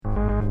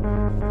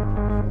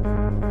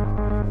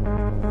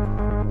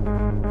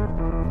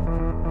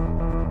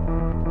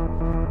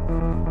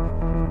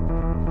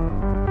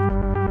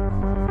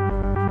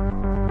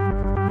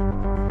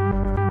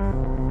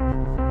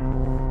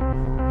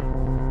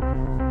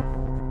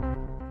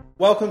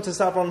Welcome to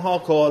South London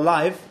Hardcore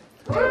Live.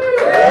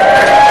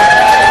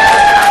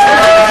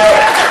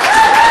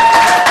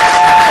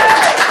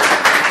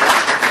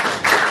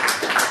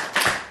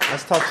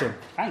 That's touching.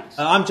 Thanks.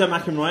 I'm Joe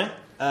McEnroy,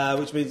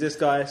 which means this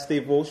guy,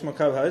 Steve Walsh, my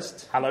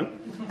co-host. Hello.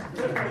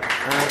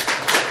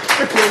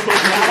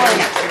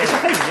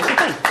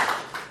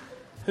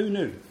 Who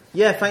knew?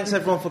 Yeah, thanks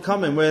everyone for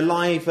coming. We're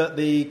live at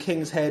the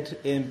King's Head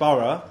in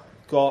Borough.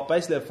 Got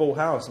basically a full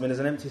house. I mean, there's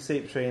an empty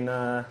seat between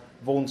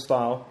Vaughan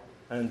Style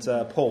and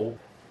Paul.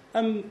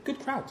 Good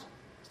crowd.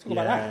 Let's talk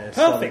about that. It's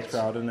Perfect.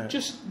 Crowd, isn't it?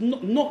 Just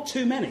not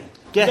too many.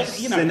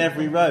 Guests in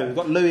every row. We've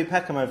got Louis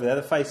Peckham over there,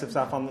 the face of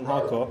South London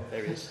Hardcore.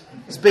 There he is.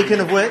 Speaking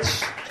of which,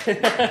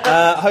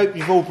 hope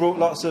you've all brought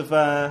lots of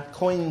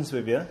coins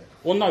with you.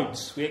 Or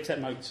notes. We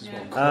accept notes as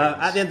well.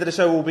 At the end of the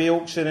show, we'll be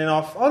auctioning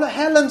off... Oh, look,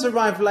 Helen's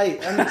arrived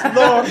late. And it's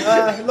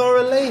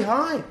Laura Lee,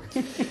 hi.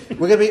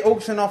 We're going to be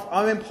auctioning off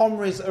Owen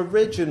Pomeroy's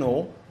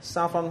original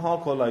South London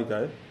Hardcore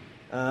logo,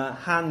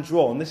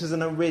 hand-drawn. This is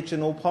an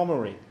original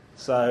Pomeroy.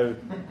 So,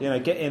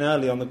 get in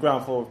early on the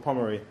ground floor of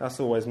Pomeroy. That's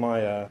always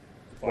my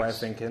way of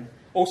thinking.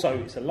 Also,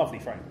 it's a lovely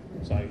frame.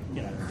 So,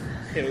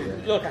 it'll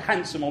look like a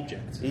handsome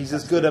object. He's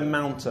as good a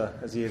mounter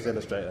as he is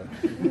illustrator.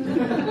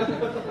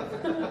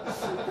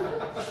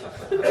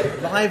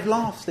 Live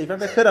laugh, Steve.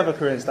 Maybe I could have a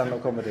career in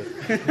stand-up comedy.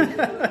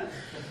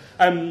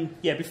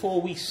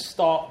 Before we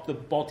start the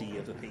body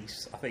of the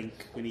piece, I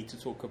think we need to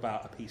talk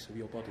about a piece of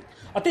your body.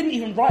 I didn't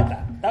even write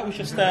that. That was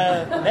just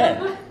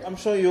there. I'm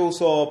sure you all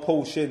saw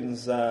Paul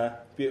Shin's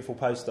beautiful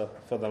poster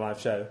for the live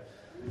show.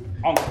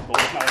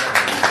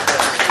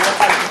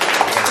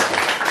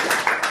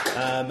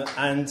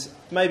 And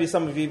maybe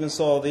some of you even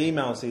saw the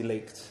emails he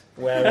leaked,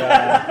 where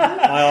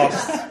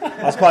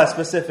I was quite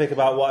specific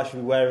about what I should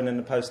be wearing in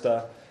the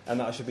poster and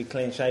that I should be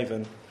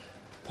clean-shaven.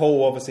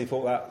 Paul obviously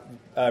thought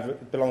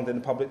that belonged in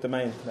the public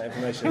domain, that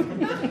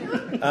information.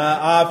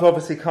 I've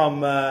obviously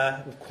come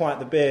with quite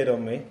the beard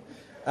on me.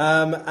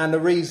 And the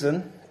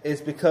reason is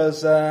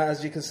because,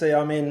 as you can see,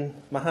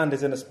 my hand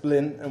is in a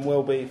splint and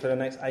will be for the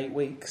next 8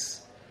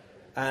 weeks.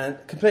 And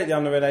completely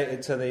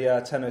unrelated to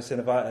the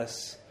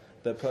tenosynovitis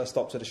that put a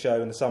stop to the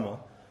show in the summer.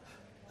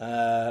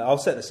 I'll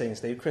set the scene,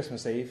 Steve.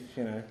 Christmas Eve,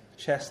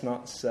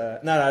 chestnuts.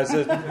 It's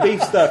a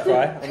beef stir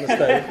fry on the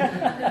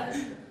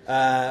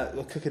stove.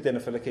 We'll cook a dinner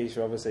for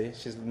Lakeisha, obviously.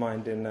 She's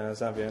minding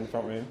Xavier in the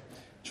front room.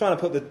 Trying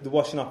to put the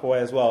washing up away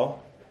as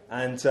well.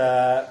 And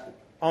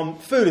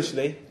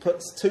foolishly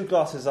put 2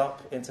 glasses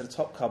up into the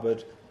top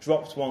cupboard,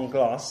 dropped 1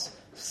 glass,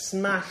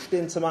 smashed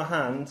into my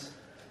hand,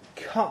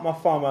 cut my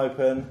thumb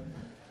open,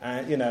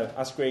 and,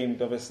 I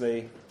screamed,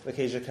 obviously.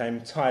 Lakeisha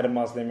came, tied a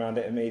muslin around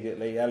it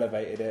immediately,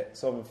 elevated it,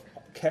 sort of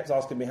kept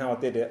asking me how I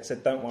did it. I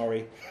said, don't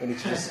worry, we need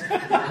to just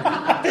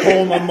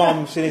call my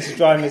mum, she needs to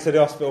drive me to the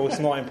hospital, it's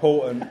not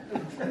important.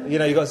 You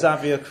got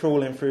Xavier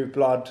crawling through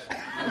blood.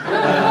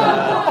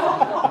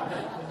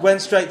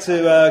 Went straight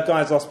to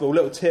Guy's Hospital.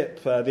 Little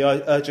tip,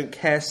 the urgent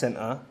care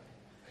centre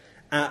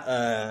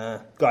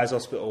at Guy's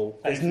Hospital.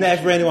 There's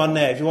never anyone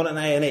there. If you want an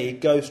A&E,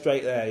 go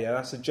straight there, yeah?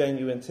 That's a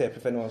genuine tip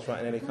if anyone's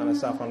writing any kind of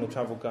South London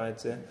travel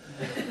guides here.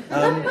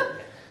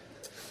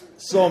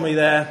 Saw me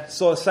there.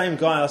 Saw the same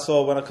guy I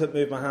saw when I couldn't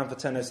move my hand for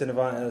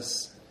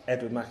tenosynovitis,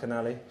 Edward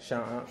McAnally.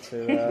 Shout out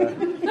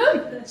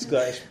to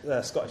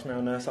Scottish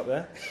male nurse up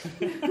there.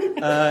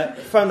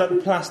 Phoned up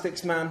the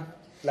plastics man,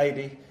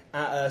 lady,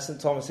 at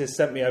St Thomas's,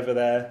 sent me over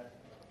there.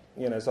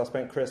 So I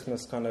spent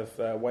Christmas kind of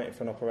waiting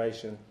for an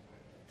operation.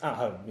 At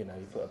home, you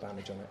put a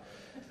bandage on it.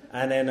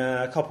 And then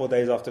a couple of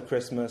days after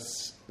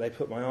Christmas, they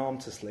put my arm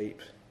to sleep.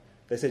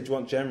 They said, do you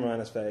want general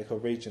anaesthetic or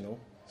regional?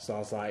 So I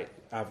was like,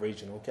 have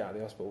regional, get out of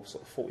the hospital,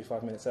 sort of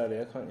 45 minutes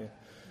earlier, can't you?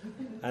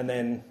 And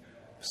then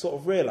sort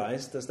of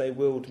realised, as they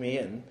wheeled me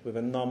in with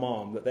a numb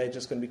arm, that they're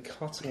just going to be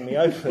cutting me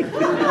open.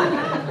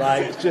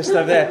 Just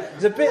over there.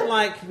 It's a bit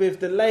like with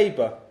the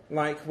labour,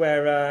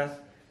 where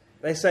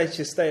they say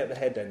to stay at the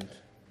head end.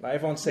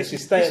 Everyone says you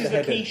stay at the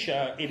head end. This is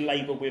Lakeisha in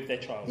labour with their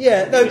child.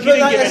 Yeah, no, but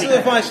that's the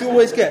advice you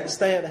always get,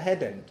 stay at the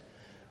head end.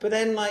 But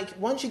then,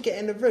 once you get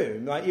in the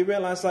room, you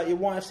realise, your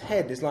wife's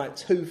head is,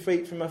 2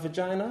 feet from her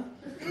vagina.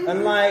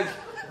 And,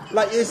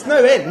 there's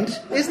no end,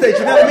 is there? Do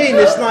you know what I mean?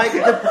 It's,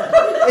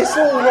 it's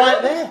all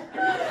right there.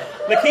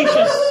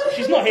 Lakeisha's,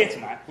 she's not here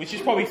tonight, which is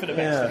probably for the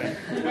best.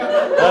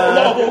 Yeah. A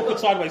lot of awkward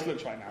sideways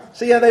looks right now.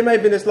 So, yeah, they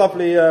made me this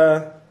lovely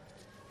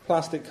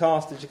plastic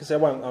cast, as you can see. I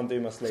won't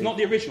undo my sleeve. It's not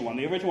the original one.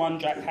 The original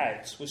one Jack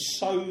had was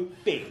so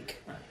big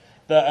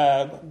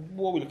that,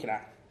 what are we looking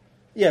at?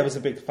 Yeah, it was a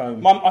big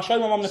foam. I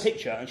showed my mum the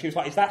picture, and she was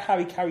like, is that how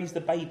he carries the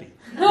baby?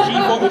 She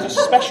thought it was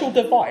a special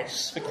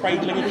device for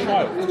cradling a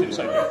child because it was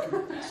so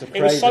big.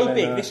 It was so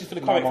big, this is for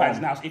the comic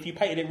fans now, so if you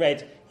painted it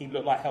red, he'd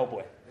look like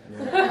Hellboy.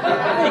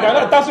 Yeah. You go,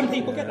 look, a dozen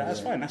people get that, that's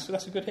fine, that's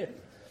a good hit.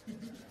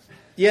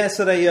 Yeah,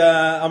 so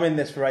I'm in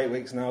this for 8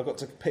 weeks now. I got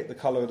to pick the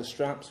colour of the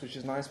straps, which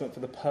is nice. Went for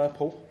the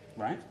purple.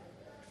 Right.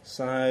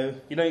 So...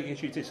 You don't get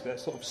to choose this, but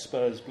that's sort of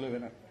Spurs blue,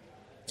 isn't it?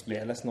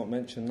 Yeah, let's not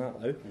mention that,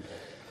 though. Okay.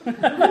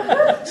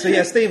 So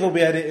yeah, Steve will be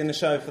editing the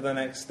show for the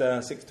next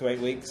 6 to 8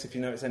 weeks. If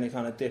you notice any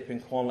kind of dip in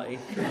quality,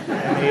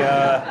 any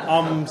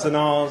ums and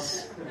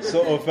ahs,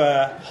 sort of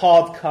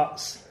hard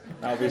cuts.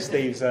 That'll be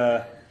Steve's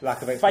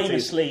lack of expertise.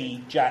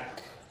 Famously,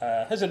 Jack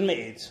has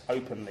admitted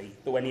openly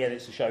that when he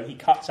edits the show, he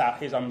cuts out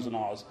his ums and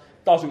ahs,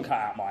 doesn't cut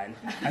out mine,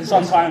 and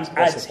sometimes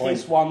adds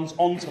his ones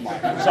onto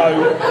mine.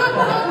 So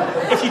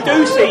if you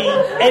do see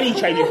any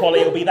change in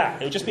quality, it'll be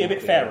that. It'll just be a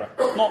bit fairer,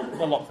 not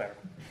a lot fairer.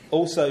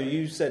 Also,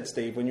 you said,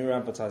 Steve, when you were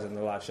advertising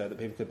the live show, that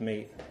people could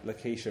meet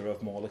Lakeisha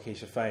of more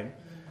Lakeisha fame.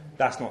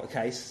 That's not the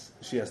case.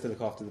 She has to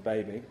look after the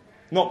baby.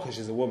 Not because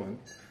she's a woman,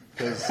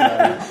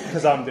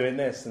 because I'm doing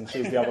this and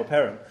she's the other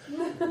parent.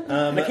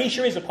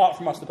 Lakeisha is, apart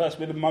from us, the person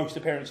with the most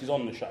appearances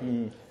on the show.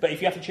 But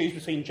if you have to choose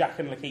between Jack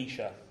and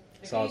Lakeisha...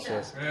 It's hard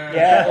choice.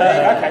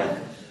 Yeah, okay.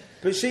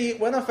 But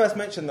when I first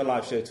mentioned the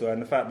live show to her,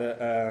 and the fact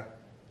that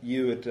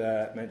you had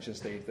mentioned,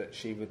 Steve, that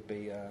she would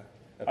be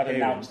I'd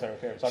announced her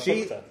appearance.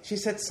 She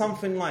said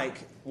something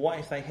like, what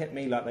if they hit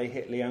me like they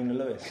hit Leona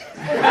Lewis?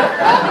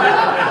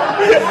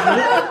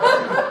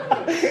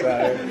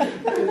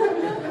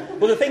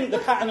 Well,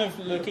 the pattern of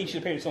Lakeisha's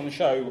appearances on the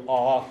show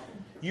are,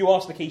 you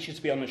ask Lakeisha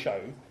to be on the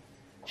show,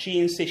 she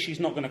insists she's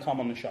not going to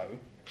come on the show,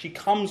 she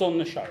comes on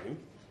the show,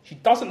 she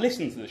doesn't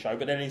listen to the show,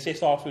 but then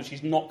insists afterwards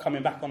she's not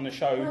coming back on the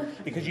show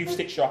because you've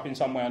stitched her up in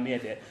some way on the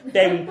edit.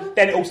 Then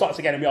it all starts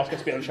again and we ask her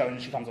to be on the show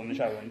and she comes on the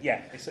show. And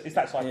yeah, it's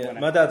that cycle. Yeah,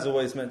 my dad's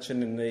always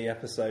mentioned in the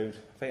episode,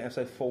 I think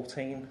episode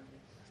 14,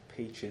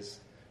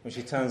 Peaches, when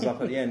she turns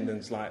up at the end and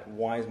is like,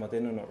 why is my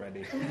dinner not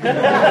ready? But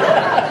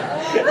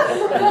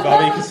I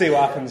mean, you can see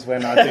what happens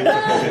when I do cook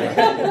her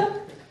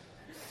dinner.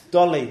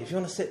 Dolly, if you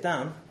want to sit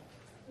down.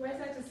 Where's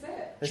that to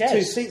sit? There's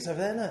 2 seats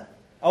over there, look.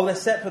 Oh, they're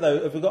separate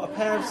though. Have we got a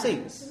pair of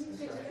seats?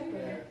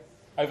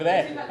 Over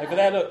there,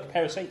 look, a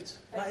pair of seats.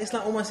 It's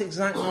like almost the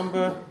exact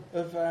number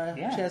of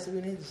chairs that we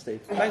needed,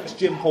 Steve. Thanks,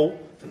 Jim Hall,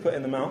 for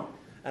putting them out,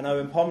 and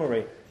Owen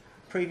Pomeroy,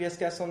 previous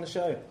guest on the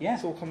show. Yeah.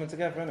 It's all coming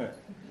together, isn't it?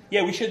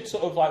 Yeah, we should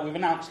we've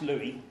announced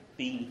Louis,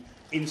 the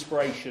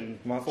inspiration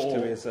Much for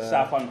to his,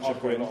 South London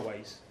Hardcore in a lot of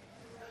ways.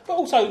 But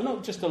also,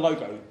 not just the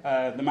logo,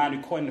 the man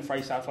who coined the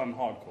phrase South London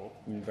Hardcore,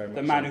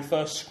 the man who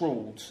first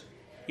scrawled,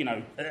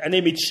 an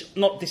image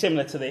not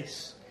dissimilar to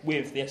this,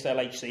 with the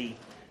SLHC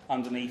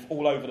underneath,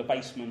 all over the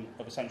basement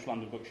of a Central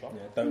London bookshop.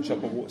 Yeah, don't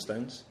shop at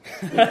Waterstones.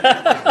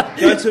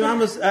 Go to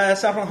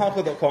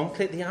SouthLondonHardcore.com,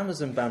 click the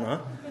Amazon banner,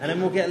 and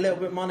then we'll get a little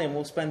bit of money and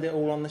we'll spend it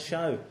all on the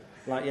show.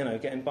 Like,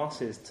 getting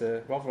buses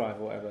to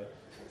Rotherhithe or whatever.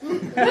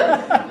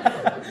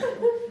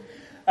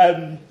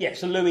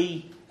 So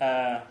Louis...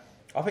 I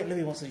think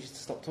Louis wants you to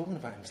stop talking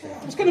about him still.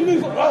 I was going to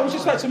move on. I was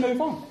just about to move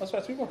on.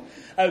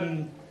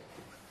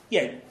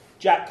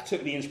 Jack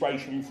took the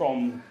inspiration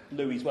from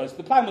Louis' words.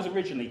 The plan was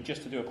originally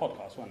just to do a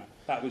podcast, wasn't it?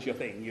 That was your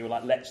thing. You were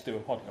like, let's do a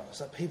podcast.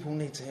 So people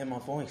need to hear my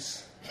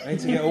voice. I need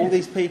to get all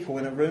these people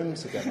in a room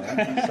together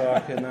so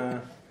I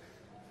can...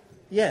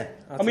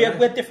 we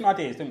had different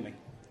ideas, didn't we?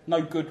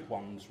 No good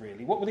ones,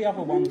 really. What were the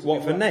other ones?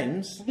 What, for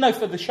names? No,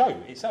 for the show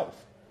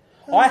itself.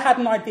 I had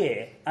an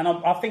idea, and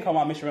I think I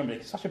might misremember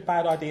it. It's such a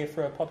bad idea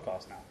for a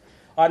podcast now.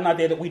 I had an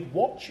idea that we'd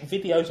watch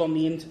videos on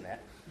the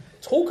internet,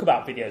 talk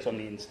about videos on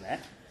the internet,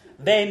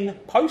 then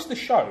post the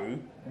show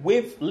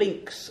with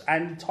links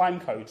and time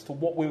codes to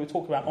what we were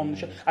talking about on the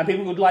show, and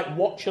people would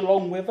watch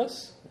along with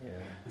us. Yeah,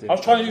 I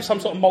was trying to do some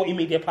sort of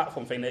multimedia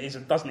platform thing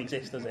that doesn't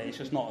exist, does it? It's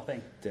just not a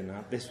thing. Didn't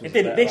have. This was.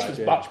 This was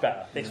much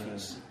better. This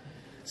was.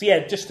 So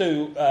yeah, just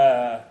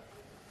to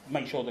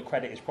make sure the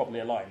credit is properly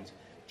aligned,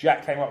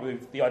 Jack came up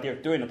with the idea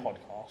of doing a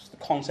podcast, the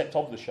concept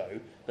of the show,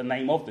 the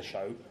name of the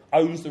show,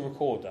 owns the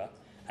recorder,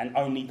 and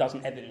only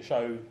doesn't edit the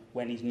show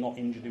when he's not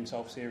injured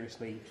himself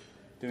seriously.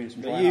 Doing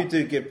some but you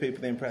do give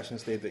people the impression,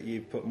 Steve, that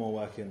you put more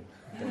work in.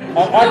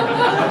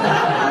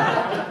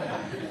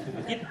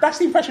 That's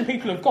the impression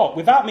people have got,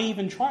 without me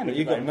even trying to. But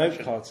you've got note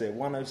cards here,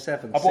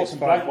 107, I bought some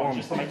blank ones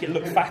just to make it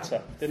look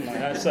fatter, didn't I?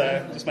 That's,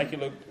 just make it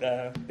look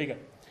bigger.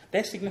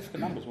 They're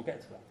significant numbers, we'll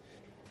get to that.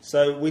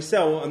 So we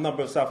sell a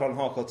number of South London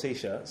Hardcore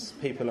t-shirts.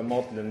 People are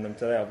modelling them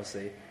today,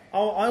 obviously. I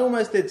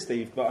almost did,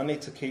 Steve, but I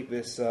need to keep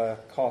this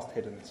cast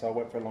hidden, so I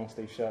went for a long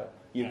sleeve shirt.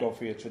 You've gone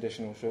for your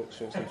traditional short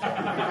sleeve shirt.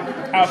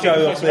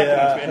 Show off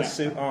the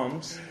suit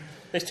arms.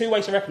 There's 2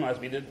 ways to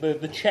recognise me.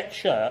 The check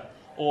shirt,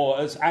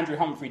 or as Andrew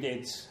Humphrey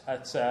did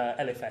at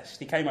Elefest,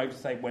 he came over to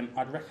say,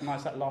 I'd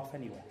recognise that laugh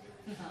anywhere.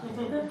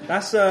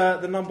 That's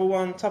the number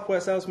 1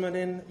 Tupperware salesman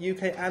in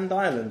UK and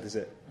Ireland, is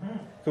it?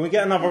 Can we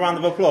get another round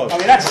of applause? I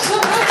mean, that's...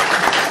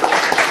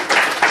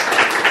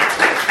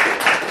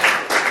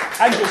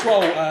 Andrew as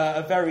well,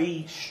 a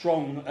very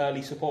strong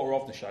early supporter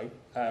of the show,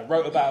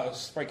 wrote about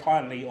us very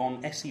kindly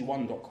on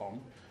se1.com.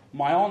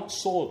 My aunt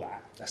saw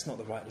that. That's not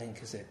the right link,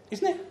 is it?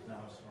 Isn't it? No,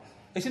 it's not.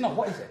 Is it not?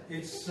 What is it?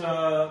 It's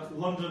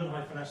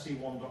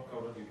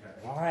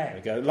london-se1.co.uk. Right. There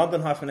we go.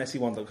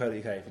 London-se1.co.uk if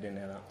you didn't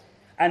hear that.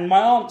 And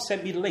my aunt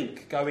sent me the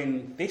link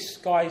going, this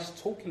guy's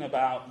talking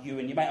about you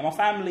and your mate. And my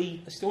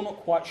family are still not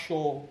quite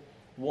sure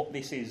what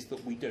this is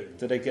that we do.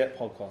 Do they get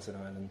podcasts in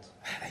Ireland?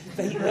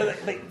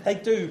 They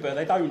do, but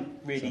they don't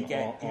really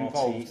get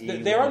involved.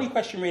 Their only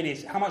question really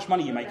is, how much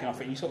money are you making off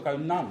it? And you sort of go,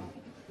 none.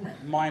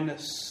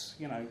 Minus,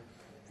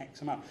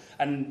 X amount.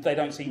 And they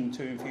don't seem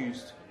too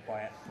enthused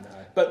by it. No.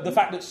 But the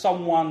fact that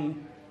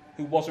someone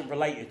who wasn't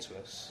related to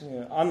us.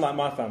 Yeah, unlike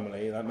my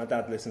family, like my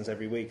dad listens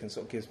every week and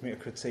sort of gives me a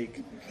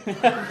critique. my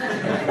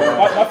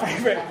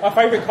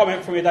favourite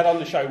comment from your dad on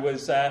the show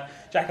was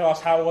Jack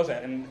asked how was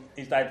it, and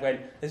his dad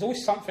went, "There's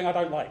always something I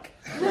don't like."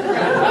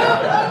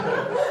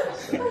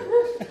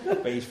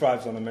 But he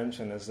thrives on a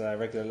mention, as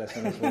regular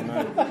listeners will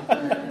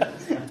know.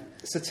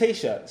 So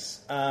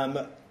T-shirts.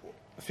 A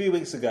few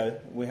weeks ago,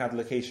 we had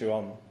Lakeisha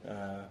on.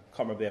 Can't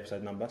remember the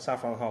episode number.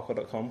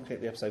 SouthLondonHardcore.com.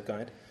 Click the episode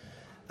guide,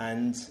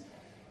 and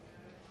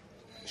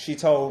she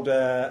told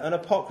an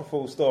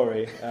apocryphal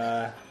story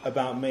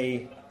about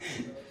me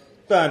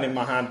burning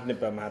my hand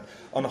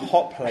on a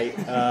hot plate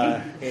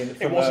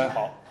from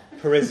a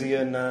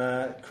Parisian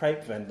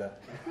crepe vendor.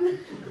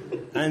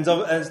 And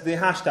as the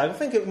hashtag, I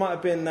think it might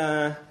have been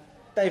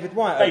David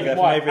White over there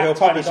from Avery Hill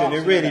Publishing,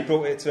 who really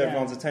brought it to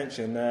everyone's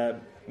attention.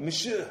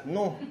 Monsieur,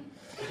 non.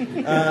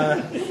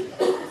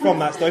 From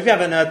that story. If you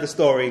haven't heard the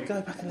story, go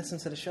back and listen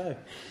to the show.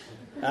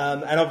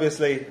 And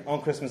obviously,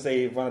 on Christmas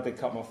Eve, when I did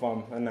cut my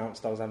thumb,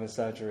 announced I was having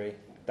surgery,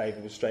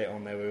 David was straight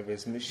on there with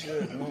his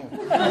Monsieur, non.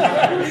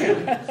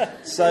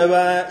 So,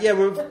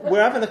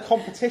 we're having a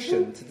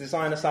competition to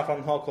design a South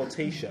London Hardcore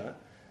T-shirt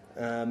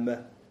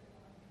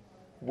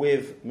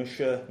with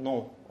Monsieur,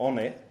 non on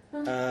it.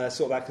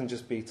 So that can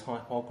just be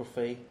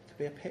typography, it could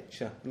be a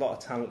picture. A lot of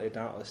talented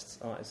artists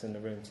in the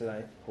room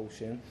today. Paul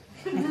Shin,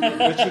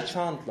 Richie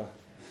Chandler,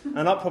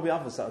 and probably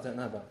others that I don't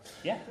know about.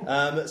 Yeah.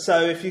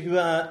 So if you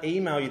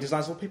email your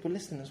designs, well, people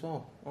listening as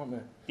well, aren't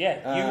there?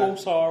 Yeah. You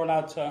also are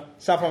allowed to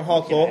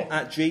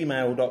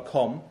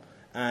SouthLondonHardcore@gmail.com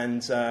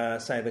and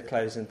say the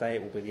closing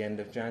date will be the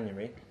end of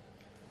January.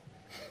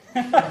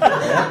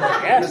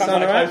 Yeah, sounds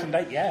like a closing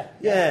date,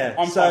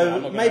 Yeah.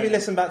 So maybe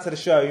listen back to the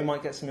show, you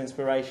might get some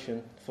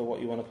inspiration for what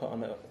you want to put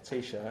on a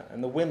T-shirt,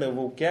 and the winner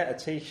will get a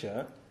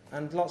T-shirt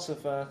and lots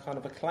of kind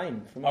of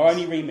acclaim from Our us.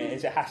 only remit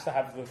is it has to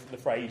have the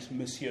phrase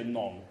Monsieur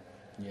Non.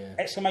 Yeah.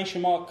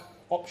 Exclamation mark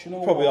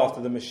optional? Probably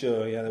after the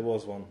Monsieur, there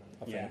was one,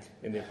 I think,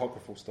 in the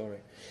apocryphal story.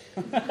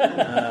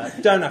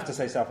 Don't have to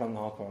say South London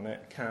Hardcore on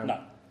it. Can,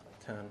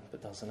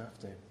 but doesn't have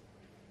to.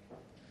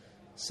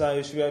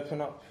 So should we open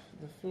up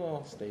the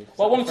floor, Steve?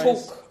 Well, I want to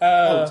talk...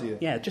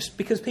 just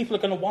because people are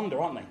going to wonder,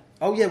 aren't they?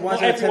 Oh, yeah, why is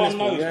there a tennis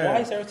ball? Why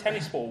is there a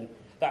tennis ball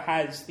that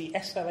has the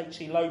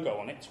SLHC logo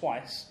on it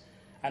twice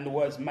and the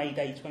words May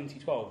Day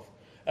 2012?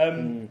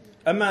 A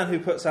man who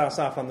puts our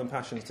South London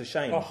passions to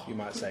shame, you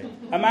might say.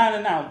 A man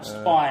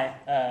announced by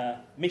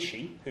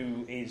Mishi,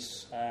 who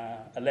is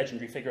a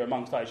legendary figure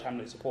amongst Dulwich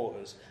Hamlet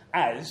supporters,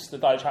 as the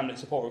Dulwich Hamlet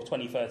supporter of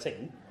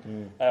 2013,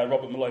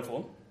 Robert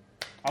Malloythorne.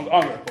 I'm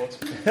going to report.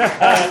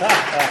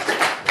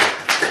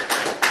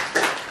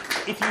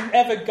 If you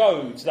ever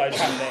go to Dulwich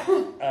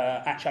Hamlet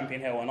at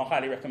Champion Hill, and I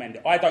highly recommend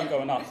it, I don't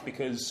go enough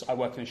because I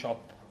work in a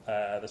shop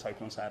that's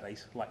open on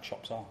Saturdays, like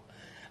shops are.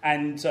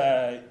 And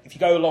if you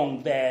go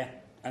along there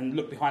and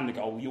look behind the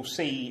goal, you'll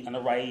see an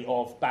array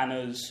of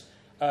banners,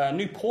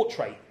 new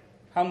portrait.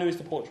 How new is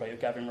the portrait of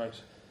Gavin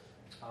Rose?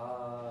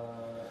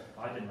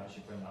 I didn't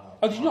actually print that up.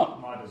 Oh, did you not?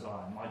 My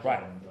design, my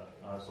drawing, but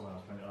someone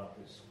else printed it up.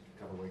 It's a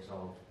couple of weeks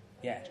old.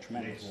 Yeah, it's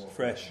tremendous.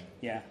 Fresh.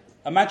 Yeah.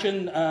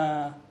 Imagine,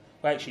 I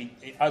was going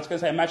to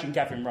say imagine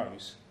Gavin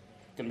Rose.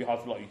 It's going to be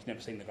hard for a lot of you who've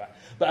never seen the guy.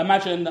 But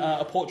imagine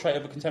a portrait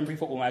of a contemporary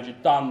football manager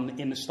done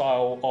in the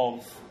style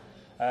of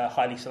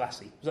Haile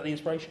Selassie. Was that the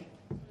inspiration?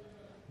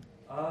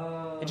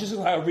 It just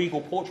looks like a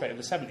regal portrait of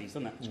the 70s,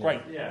 doesn't it? It's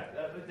great. Yeah,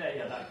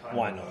 that kind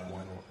Why of...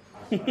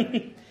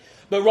 not?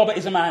 But Robert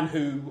is a man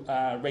who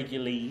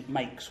regularly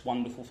makes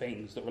wonderful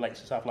things that relate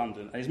to South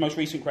London. And his most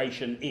recent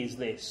creation is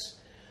this,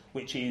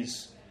 which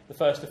is the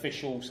first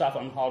official South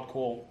London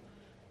Hardcore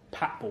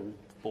Patball.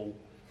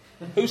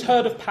 Who's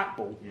heard of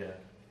Patball? Yeah.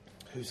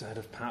 Who's heard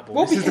of Patball?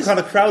 Well, this is the kind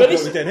of crowd what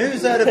we're doing.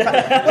 Who's heard of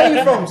Patball? Where are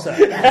you from, sir?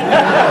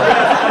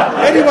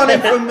 Anyone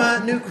in from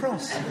New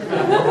Cross?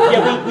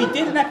 Yeah, we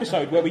did an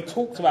episode where we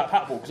talked about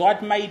Patball, because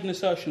I'd made an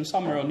assertion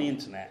somewhere on the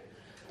internet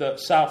that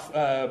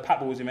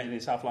Patball was invented in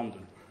South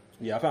London.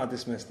 Yeah, I thought I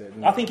dismissed it.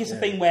 I think it's a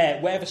thing where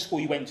whatever school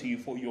you went to, you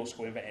thought your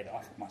school invented it. I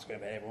thought my school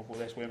invented it, everyone thought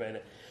their school invented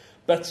it.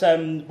 But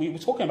we were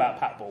talking about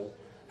Patball.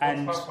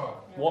 And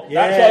what?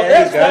 Yeah,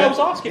 that's what I was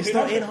asking. It's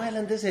not in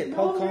Ireland, is it?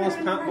 Podcast,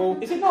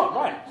 Patball. Is it not?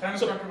 Right.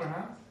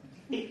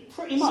 It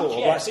pretty much, sort of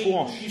like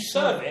squash. You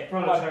serve it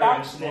by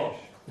bouncing it.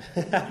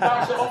 You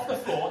bounce it off the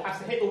floor, has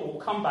to hit the wall,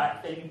 come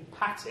back, then you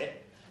pat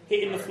it,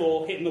 hitting the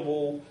floor, hitting the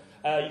wall.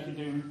 You can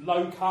do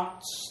low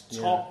cuts,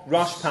 top.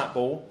 Rush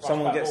Patball.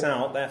 Someone gets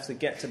out, they have to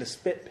get to the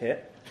spit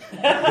pit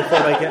before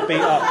they get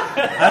beat up.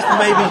 That's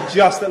maybe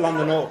just at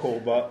London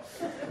Hardcore, but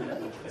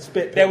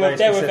spit pit. There were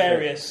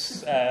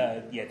various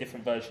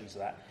different versions of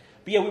that.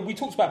 But yeah, we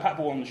talked about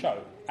Patball on the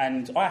show,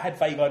 and I had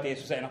vague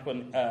ideas for setting up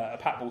a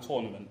Patball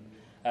tournament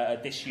at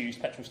a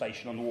disused petrol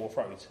station on the Wharf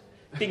Road.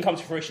 Didn't come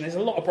to fruition. There's a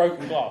lot of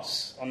broken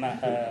glass on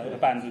that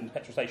abandoned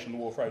petrol station on the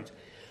Wharf Road.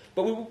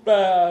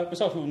 But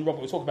myself and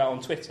Robert were talking about it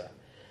on Twitter,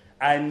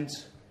 and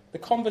the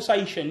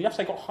conversation, you have to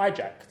say, got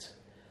hijacked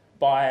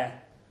by,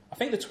 I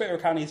think the Twitter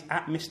account is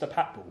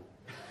 @MrPatball.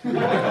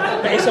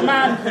 But it's a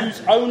man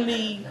whose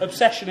only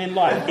obsession in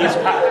life is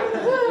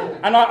Patball.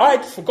 And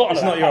I'd forgotten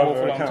It's about not your Padwell other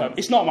for a long account. time.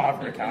 It's not my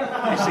other account.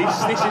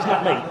 This is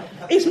not me.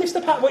 Is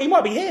Mr. Padwell? He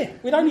might be here.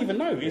 We don't even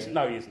know. No, he isn't.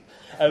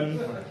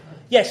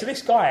 So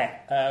this guy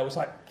was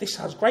like, "This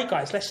sounds great,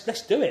 guys.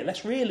 Let's do it.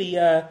 Let's really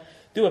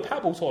do a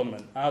Padwell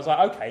tournament." And I was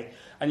like, "Okay."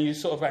 And you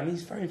sort of, and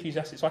he's very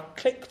enthusiastic. So I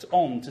clicked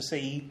on to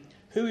see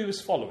who he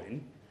was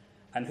following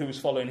and who was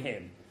following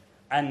him.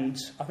 And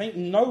I think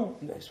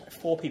there's like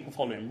 4 people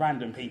following,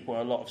 random people,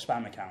 a lot of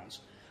spam accounts.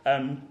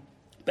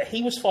 But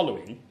he was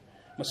following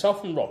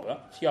myself and Robert,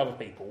 a few other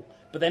people,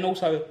 but then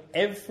also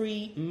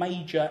every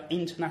major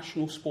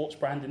international sports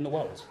brand in the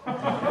world.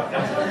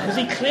 Because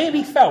he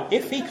clearly felt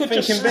if he could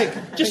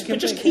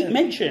just keep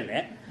mentioning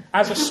it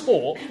as a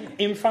sport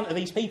in front of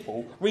these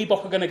people,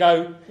 Reebok are going to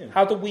go,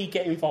 how do we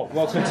get involved?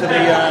 Welcome to the...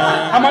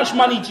 How much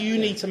money do you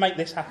need to make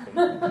this happen?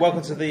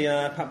 Welcome to the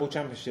Padwell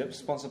Championship,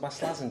 sponsored by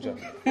Slazenger.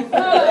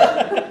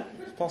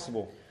 It's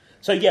possible.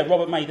 So,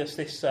 Robert made us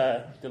this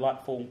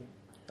delightful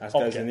As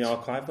object. goes in the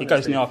archive. It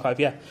goes in the archive,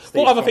 yeah.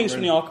 What other things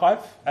from the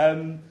archive?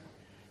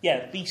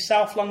 The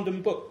South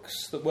London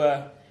books that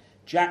were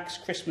Jack's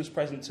Christmas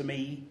present to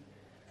me.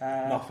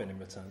 Nothing in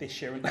return. This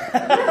year.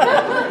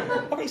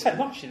 I think you said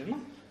last year,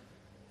 didn't I?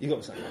 You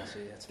got something last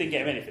year, yeah. Didn't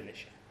get him anything this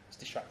year. I was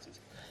distracted.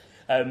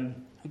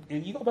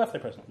 You got a birthday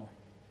present, no?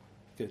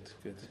 Good.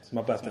 It's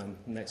my birthday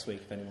next week,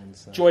 if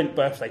anyone's... Joint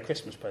birthday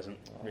Christmas present,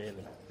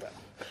 really.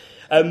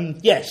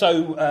 Well.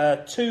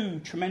 So 2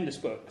 tremendous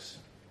books.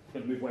 I'm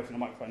going to move away from the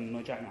microphone and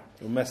my Jack now.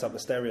 You'll mess up the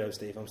stereo,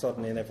 Steve. I'm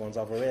suddenly in everyone's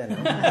other ear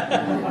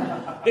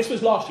now. This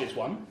was last year's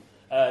one,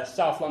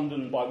 South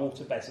London by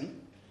Walter Besant,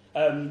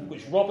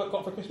 which Robert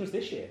got for Christmas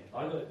this year.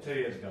 I got it 2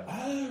 years ago.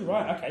 Oh,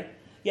 right, okay.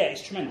 Yeah,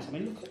 it's tremendous. I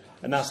mean, look at that.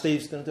 And now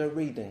Steve's going to do a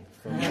reading.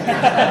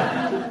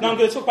 Now I'm going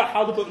to talk about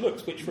how the book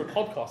looks, which for a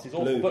podcast is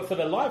awful, Blue. but for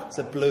the live... It's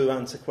a blue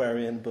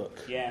antiquarian book.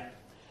 Yeah.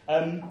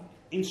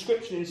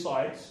 Inscription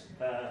inside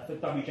for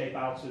W.J.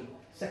 Boughton,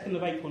 2nd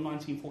of April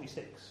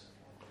 1946.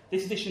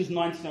 This edition's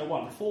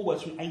 1901,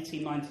 forewords from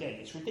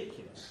 1898. It's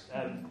ridiculous.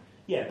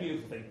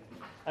 Beautiful thing.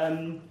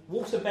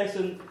 Walter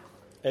Besant...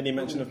 Any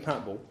mention of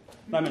Padwell?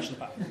 No mention of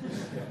that. It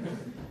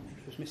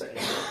was missing.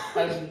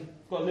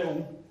 Got a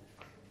little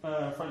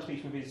front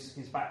piece with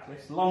his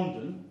backlist.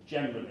 London,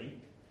 generally.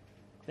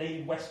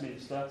 Then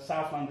Westminster,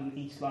 South London,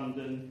 East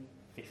London,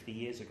 50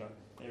 years ago.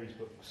 There are his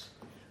books.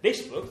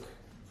 This book,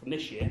 from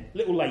this year, a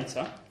little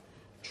later,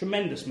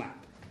 tremendous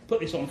map. Put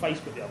this on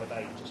Facebook the other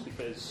day, just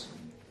because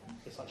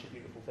it's such a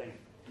beautiful thing.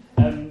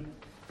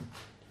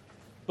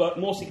 But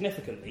more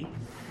significantly,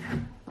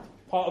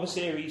 part of a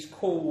series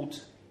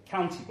called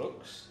County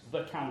Books,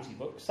 The County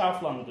Book,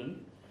 South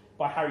London,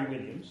 by Harry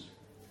Williams.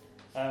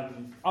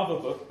 Other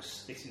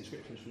books, this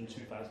inscription is from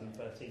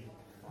 2013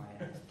 by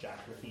Jack,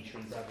 Lakeisha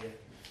and Xavier.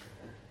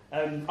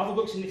 Other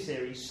books in this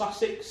series,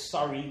 Sussex,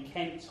 Surrey,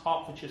 Kent,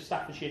 Hertfordshire,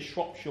 Staffordshire,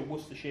 Shropshire,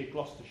 Worcestershire,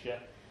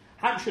 Gloucestershire,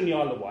 Hampshire and the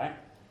Isle of Wight,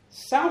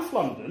 South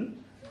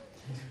London,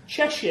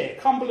 Cheshire,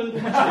 Cumberland,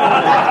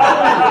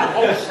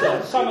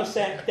 Ulster,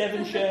 Somerset,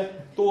 Devonshire,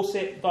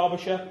 Dorset,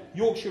 Derbyshire,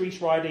 Yorkshire,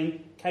 East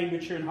Riding,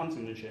 Cambridgeshire and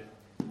Huntingdonshire.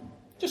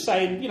 Just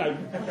saying,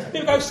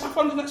 people go, South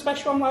London, that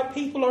special. I'm like,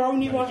 people are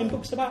only writing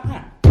books about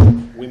that.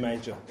 We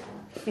major.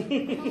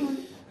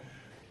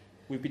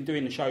 We've been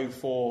doing the show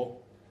for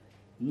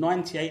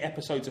 98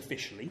 episodes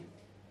officially.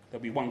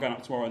 There'll be one going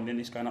up tomorrow and then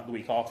this going up the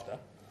week after.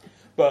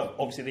 But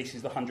obviously this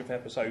is the 100th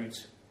episode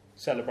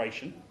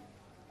celebration.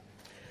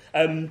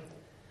 And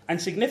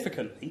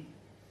significantly,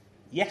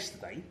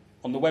 yesterday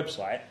on the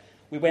website,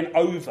 we went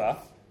over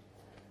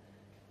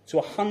to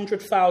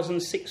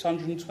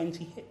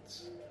 100,620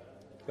 hits.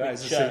 That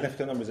is a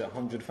significant number, is it?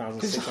 100,000?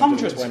 Because it's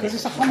hundreds. Because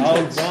it's 100.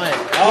 Oh, right.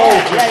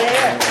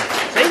 Yeah.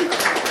 See?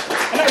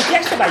 And that was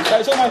yesterday, so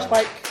it's almost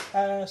like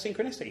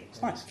synchronicity.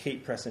 It's nice.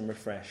 Keep pressing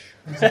refresh.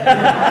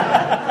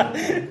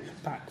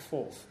 Back,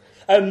 forth.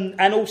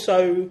 And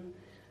also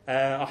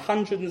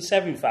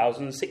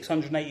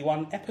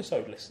 107,681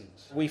 episode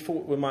listens. We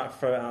thought we might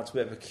throw it out to a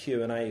bit of a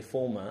Q&A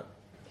format.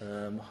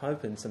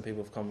 Hoping some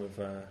people have come with...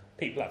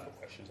 People have got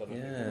questions. I don't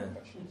think people have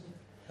questions.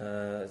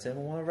 Does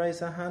anyone want to raise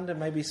their hand and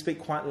maybe speak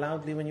quite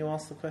loudly when you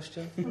ask the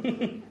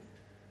question?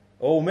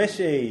 Oh,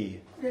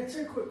 Mishy! Yeah,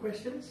 2 quick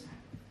questions.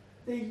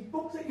 The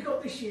book that you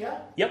got this year,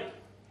 Yep.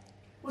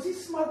 was it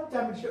smoke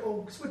damaged at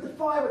all? Because with the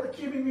fire at the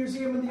Cuban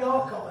Museum and the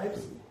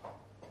archives,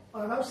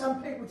 I know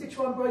some people did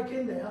try and break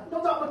in there.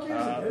 Not that I'm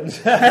accusing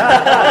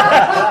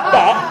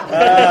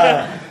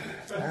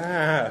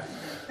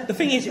you. The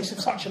thing is, it's of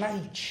such an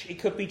age. It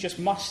could be just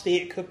musty,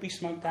 it could be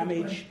smoke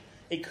damage.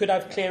 It could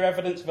have clear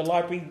evidence of a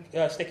library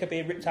sticker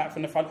being ripped out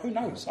from the front. Who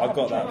knows? I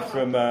got that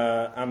from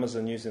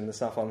Amazon using the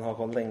South London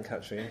Hog on link,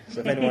 actually.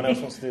 So if anyone else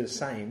wants to do the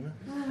same...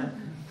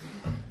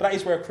 But that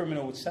is where a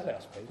criminal would sell it,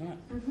 I suppose, isn't it?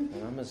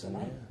 On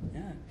Amazon,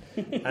 Yeah.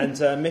 And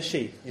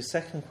Mishy, your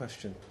second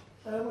question.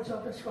 which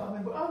I just can't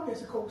remember. Oh,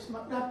 yes, of course.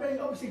 Now, being,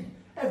 obviously,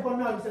 everyone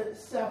knows that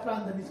South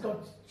London is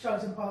God's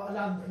chosen part of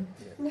London.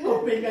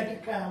 God being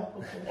Edgar Cow, of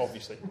course.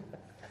 Obviously.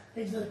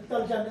 He's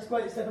Dolly James'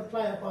 greatest ever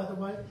player, by the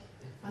way.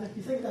 And if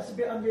you think that's a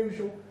bit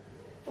unusual,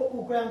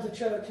 football grounds are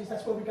churches,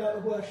 that's where we go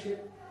to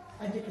worship.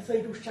 and your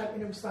cathedral's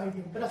Champion Hill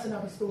Stadium. But that's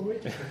another story.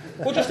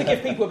 Well, just to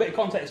give people a bit of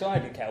context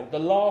on Kel, the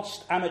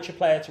last amateur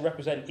player to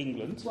represent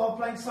England. Well, I'm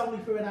playing solely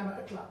for an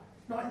amateur club.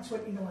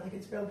 1929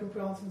 against Belgium,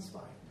 France and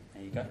Spain.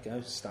 There you go.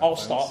 I'll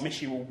start.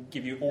 Missy will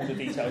give you all the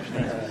details you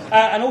need.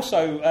 And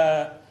also,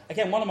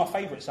 again, one of my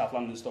favourite South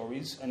London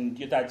stories, and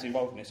your dad's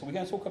involved in this. So we're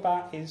going to talk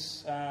about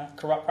his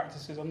corrupt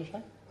practices on the show?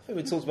 I think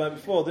we talked about it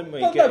before, didn't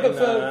we?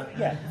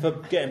 For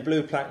getting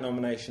Blue Plaque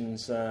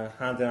nominations,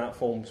 handing out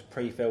forms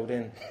pre-filled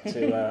in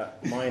to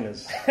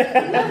minors.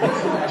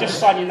 Just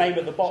sign your name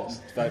at the bottom.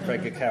 Vote for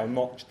Edgar Cale,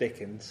 not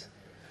Dickens.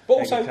 But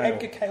also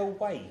Edgar Cale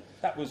Way.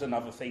 That was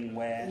another thing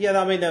where... Yeah,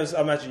 I mean, I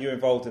imagine you were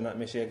involved in that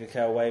Missy Edgar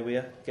Cale Way, were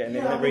you? Getting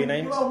it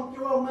renamed?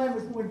 Your old man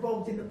was more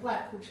involved in the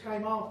plaque, which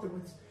came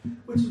afterwards,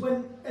 which is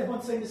when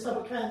everyone's seen the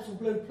Southwark Council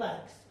blue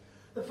plaques.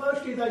 The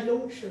first year they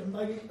launched them,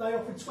 they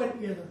offered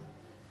 20 of them.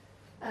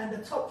 And the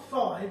top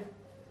 5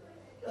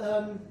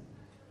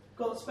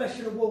 got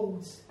special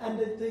awards. And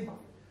the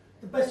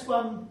best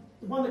one,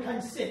 the one that came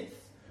 6th,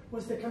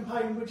 was the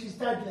campaign which his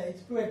dad led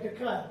for Edgar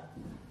Cale.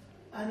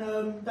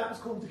 And that was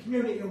called the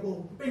Community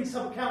Award. Being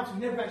Southwark Council,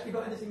 you never actually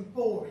got anything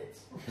for it.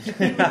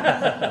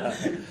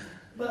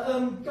 But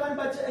going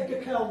back to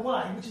Edgar Cale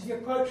Way, which is the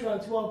approach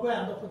road to our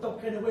ground off of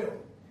Dobkenna Hill.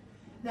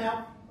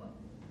 Now, I'm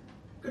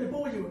going to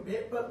bore you a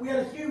bit, but we had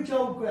a huge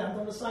old ground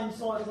on the same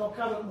site as our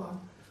current one,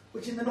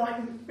 which built in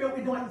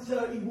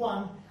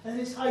 1931, and in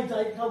its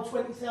heyday it held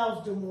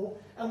 20,000 or more,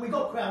 and we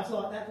got crowds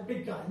like that for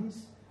big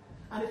games.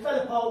 And it fell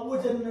apart,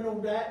 wooden and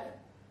all that,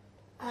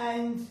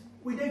 and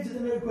we needed a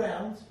new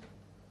ground.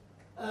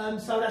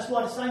 So that's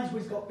why the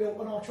Sainsbury's got built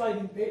on our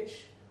training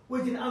pitch. We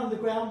didn't own the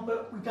ground,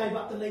 but we gave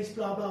up the lease,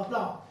 blah, blah,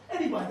 blah.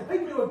 Anyway, the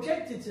people who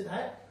objected to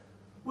that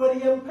were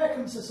the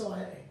Peckham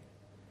Society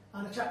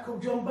and a chap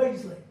called John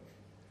Beasley,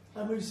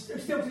 who's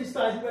still to this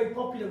day is very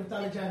popular with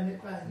Dulwich Hamlet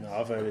fans. No,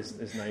 I've heard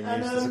his name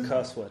used as a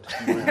curse word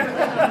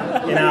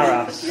in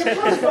our house. Yeah,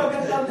 curse word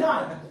had no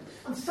name.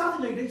 And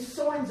suddenly these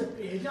signs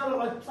appeared,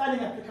 like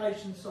planning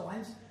application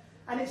signs,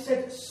 and it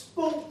said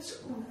Sport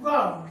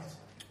Road.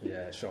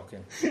 Yeah,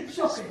 shocking.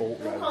 Shocking.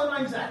 What kind of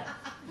name's that?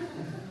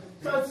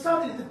 So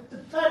suddenly the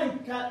planning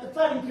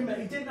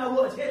committee didn't know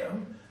what had hit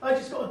them. They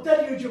just got a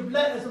deluge of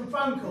letters and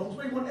phone calls.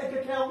 We want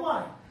Edgar Cale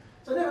Way.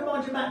 So never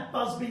mind your Matt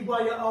Busby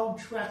Way at Old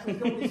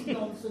Trafford, all this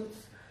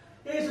nonsense.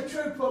 Here's a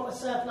true proper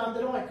South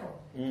London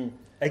icon.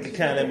 Edgar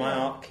Cale in my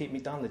heart, keep me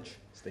Dulwich,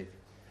 Steve.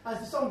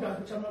 As the song goes,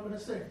 which I'm not going to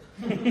sing.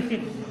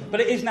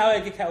 But it is now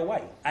Edgar Cale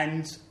Way.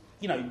 And,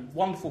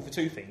 wonderful for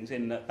two things,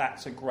 in that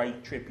that's a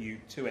great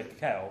tribute to Edgar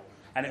Cale.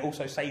 And it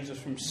also saves us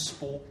from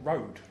Sport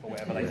Road, or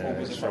whatever they thought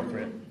was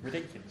appropriate.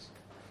 Ridiculous.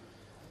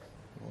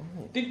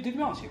 Did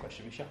we answer your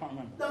question, Michelle? I can't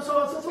remember. No,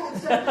 so I thought the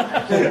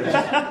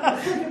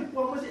second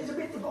one was it's a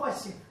bit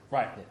divisive.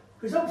 Right.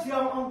 Because obviously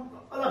I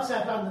love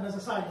South London,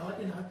 as I say,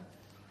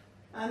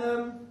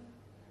 And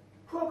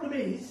problem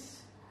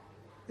is,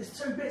 there's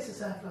 2 bits of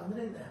South London,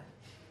 isn't there?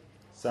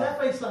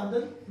 South East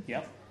London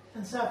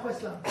and South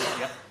West London.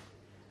 Yep.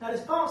 Now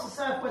there's parts of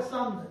South West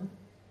London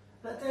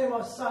that, dare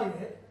I say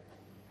it,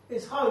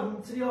 is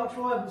home to the arch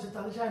rivals of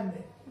Dulwich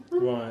Hamlet.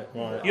 Right.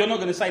 You're not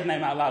going to say the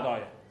name out loud, are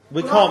you?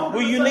 We can't.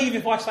 Will you leave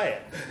if I say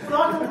it?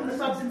 Well, I call them the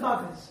subs and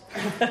buggers.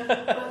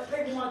 But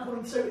people might call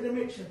them Tooting and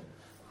Mitcham.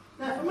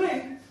 Now, for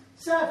me,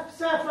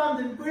 South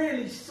London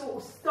really sort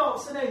of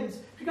starts and ends.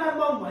 If you're going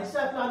one way,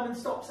 South London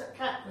stops at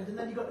Catford, and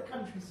then you've got the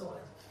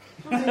countryside.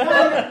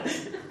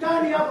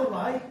 Going the other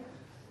way,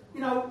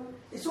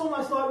 it's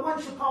almost like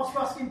once you pass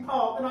Ruskin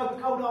Park and over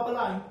Cold Harbour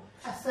Lane,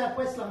 that's South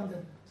West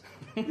London.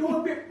 You're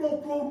a bit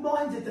more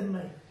broad-minded than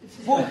me.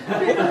 Well, a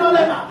bit of a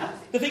dilemma.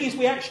 The thing is,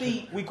 we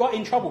got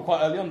in trouble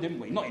quite early on, didn't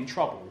we? Not in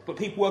trouble, but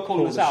people were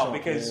calling us out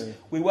because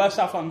we were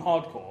South London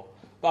hardcore.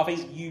 But I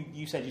think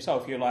you said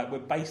yourself, you're like, we're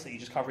basically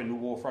just covering the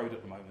Wharf Road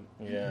at the moment.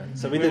 Yeah.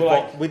 So we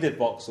did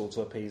Vauxhall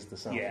to appease the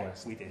South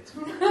West. Yeah, we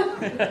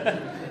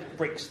did.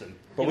 Brixton.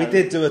 But we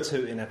did do a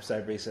Tooting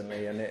episode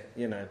recently, and it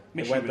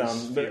went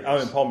down. But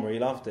Owen Pomeroy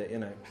loved it.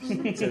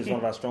 It was one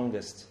of our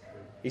strongest.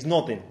 He's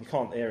nodding. You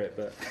can't hear it,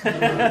 but.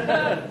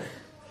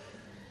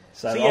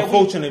 So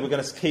unfortunately, we're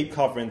going to keep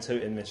covering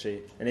Tooting,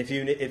 Missy. And if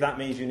that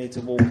means you need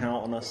to walk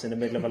out on us in the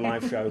middle of a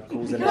live show,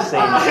 causing a scene.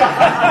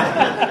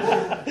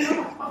 I've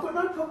got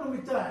no problem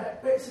with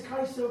that, but it's a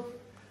case of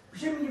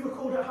presuming you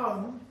record at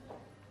home.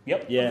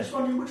 Yep. Yeah. I'm just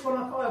wondering which one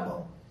I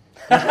firebomb.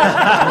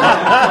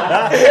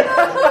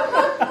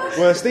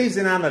 Well, Steve's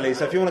in Annalise,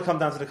 so if you want to come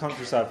down to the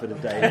countryside for the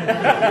day.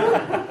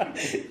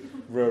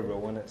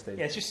 Rural, isn't it, Steve?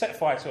 Yeah, it's just set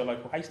fire to a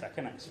local haystack,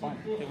 isn't it? It's fine.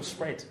 It will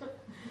spread.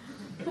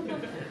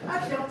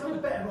 Actually, I've done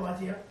a better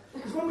idea.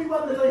 Because when we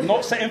won the league...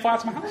 Not setting fire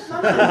to my house? No.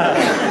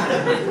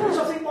 Which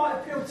I think might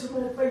appeal to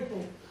more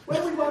people.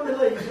 When we won the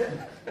league,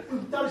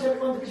 we've done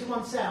it won Division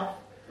 1 South.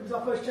 It was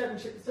our first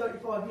championship for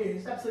 35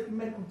 years. Absolutely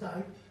mental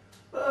day.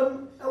 But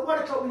at 1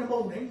 o'clock in the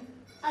morning,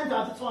 and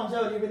other times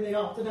earlier in the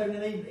afternoon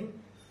and evening,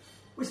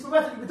 we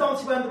sporadically were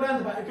dancing around the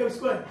roundabout at Goose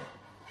Green.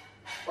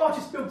 Well, I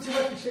just built 2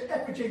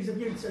 effigies of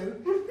you two.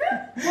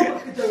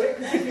 Robert could do it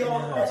because he's the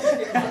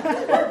artistic.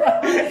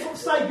 Sort of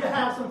save your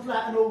house and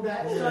flat and all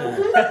that. So.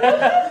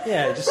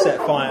 Yeah, just set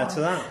fire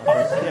to that.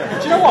 I think. Yeah.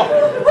 Do you know what?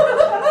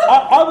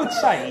 I would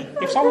say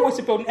if someone wants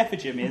to build an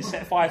effigy of me and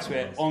set fire to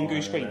it on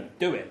Goose Green,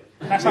 do it.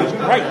 That sounds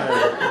great.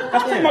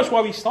 That's pretty much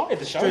why we started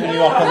the show. Stringing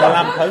you up on the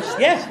lamppost.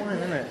 Yeah. It's fine,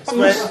 isn't it?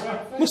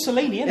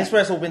 Mussolini, isn't it? It's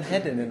where it's all been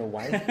heading in a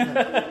way.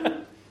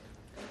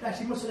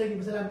 Actually, Mussolini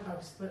was a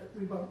lamppost, but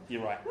we won't.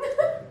 You're right.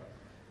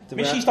 I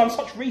mean, she's done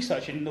such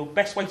research in the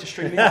best way to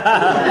string me up.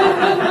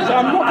 So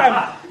I'm not going.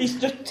 He's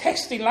just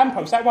testing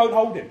lampposts. That won't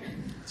hold him.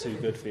 Too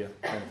good for you,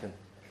 Jonathan.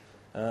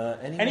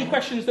 Any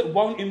questions that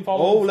won't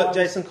involve? Oh, look,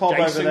 Jason Cobb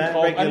over there,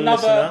 regular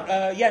another,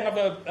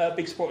 another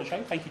big sport of the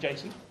show. Thank you,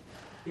 Jason.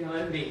 Yeah,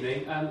 good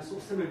evening.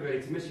 Sort of similar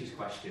really to Missy's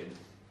question,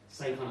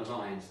 same kind of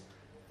lines.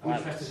 I'm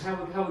interested,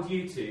 how would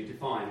you two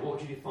define, what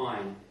would you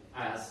define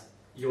as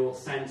your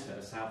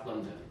centre, South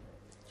London?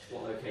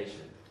 What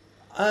location?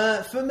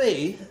 For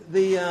me,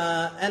 the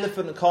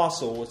Elephant and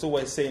Castle was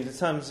always seen in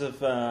terms of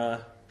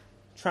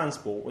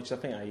transport, which I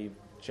think how you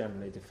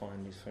generally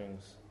define these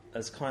things,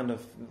 as kind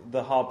of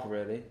the hub,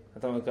 really. I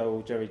don't want to go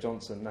all Jerry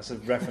Johnson. That's a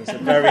reference that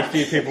very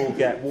few people will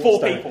get.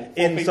 Four people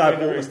Inside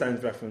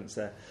Waterstone's reference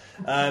there.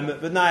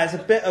 But no, it's a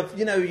bit of,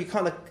 you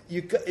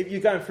if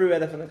you're going through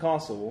Elephant and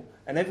Castle,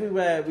 and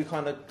everywhere we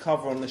kind of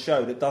cover on the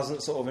show that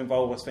doesn't sort of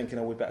involve us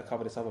thinking, we better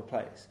cover this other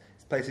place.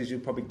 It's places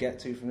you'd probably get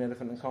to from the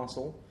Elephant and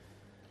Castle.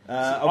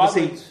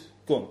 Obviously,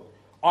 go on.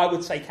 I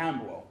would say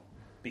Camberwell,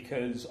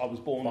 because I was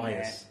born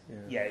there.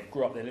 Yeah,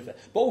 grew up there, lived there.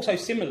 But also,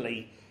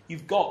 similarly,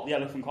 you've got the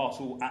Elephant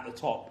Castle at the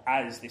top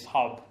as this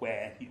hub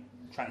where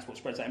transport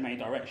spreads out in many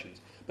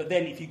directions. But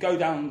then if you go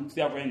down to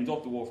the other end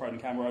of the Wharf Road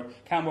and Camberwell Road,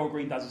 Camberwell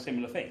Green does a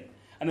similar thing.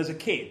 And as a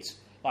kid,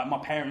 like my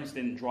parents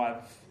didn't drive,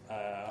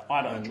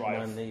 I don't drive.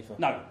 Mine neither.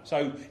 No,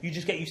 so you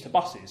just get used to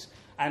buses.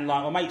 And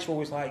like my mates were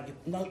always like,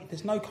 no,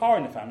 there's no car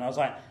in the family. I was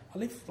like, I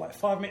live like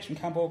 5 minutes from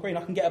Camberwell Green.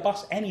 I can get a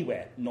bus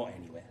anywhere. Not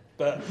anywhere,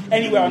 but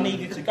anywhere I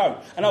needed to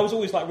go. And I was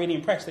always like really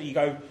impressed that you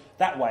go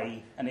that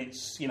way and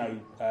it's,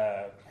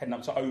 heading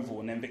up to Oval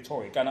and then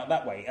Victoria. Going up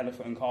that way,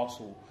 Elephant and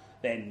Castle,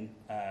 then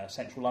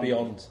Central London.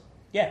 Beyond.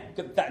 Yeah,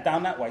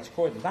 down that way to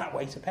Croydon, that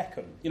way to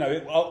Peckham.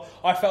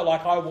 I felt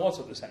like I was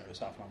at the centre of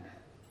South London.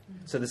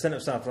 So the centre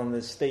of South London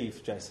is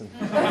Steve, Jason.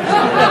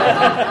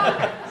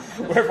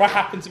 Wherever I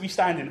happen to be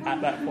standing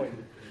at that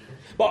point.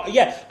 But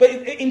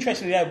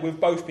interestingly, we've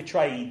both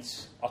betrayed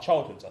our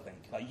childhoods, I think.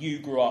 Like, you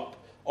grew up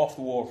off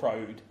the Wharf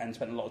Road and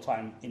spent a lot of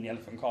time in the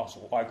Elephant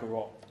Castle. I grew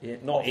up... Yeah,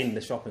 not in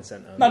the shopping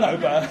centre. No,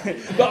 but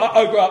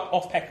I grew up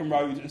off Peckham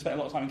Road and spent a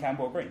lot of time in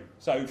Camberwell Green.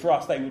 So for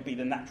us, they would be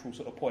the natural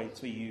sort of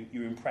points where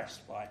you're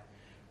impressed by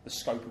the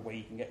scope of where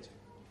you can get to.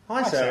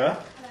 Hi, Sarah.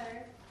 Hello.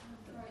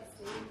 Right,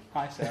 Steve.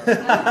 Hi, Sarah.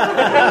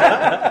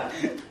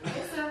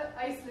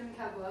 I used to live in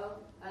Camberwell,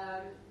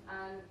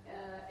 and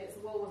it's a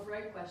Walworth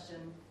Road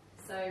question.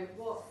 So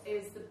what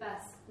is the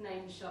best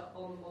named shop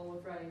on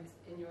Walworth Road,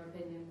 in your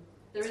opinion?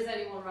 There is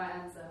only one right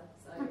answer,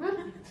 so...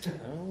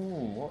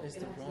 What is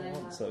the right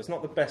answer? It's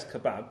not the best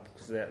kebab,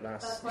 because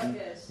that's quite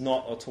good.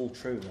 Not at all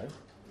true, though.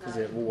 Because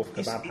the Walworth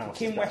Kebab House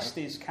Kim West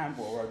is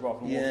Camberwell Road rather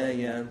than Walworth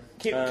Road.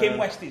 Yeah. Kim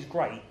West is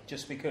great,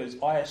 just because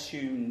I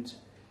assumed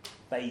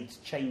they'd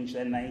change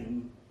their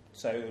name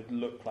so it would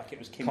look like it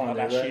was Kim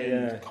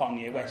Kardashian,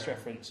 Kanye West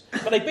reference.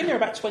 But they've been there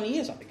about 20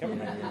 years, I think, haven't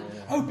they?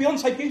 Oh,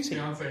 Beyonce Beauty.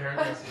 Beyonce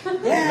haircut.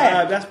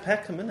 Yeah. No, that's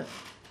Peckham, isn't it?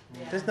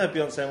 Yeah. There's no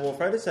Beyonce on Wharf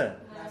Road, is there?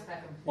 No, it's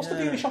Peckham. What's the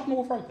beauty shop on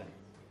Wharf Road then?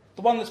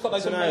 The one that's got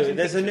those amazing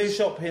there's pictures? a new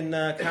shop in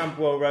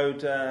Camberwell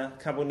Road,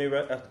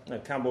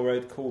 Camberwell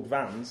Road called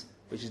Vans,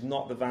 which is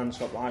not the Vans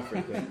shop that I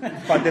frequent.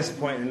 Quite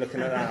disappointing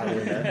looking at that out of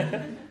the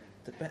window.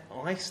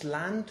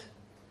 Iceland?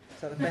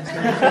 Is that the best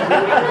name?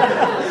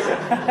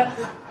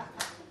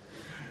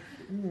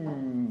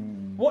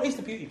 What is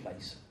the beauty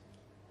place?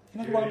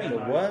 You know what I mean? The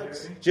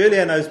Works?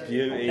 Julia Knows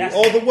Beauty.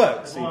 Or The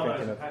Works, are you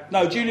thinking of?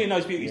 No, Julia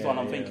Knows Beauty is the one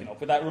I'm thinking of,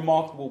 with that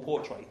remarkable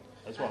portrait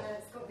as well.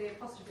 It's got the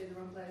apostrophe in the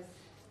wrong place.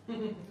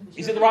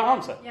 Is it the right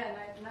answer? Yeah,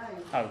 no.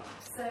 Oh.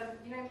 So,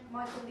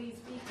 Michael Lee's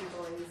Beefy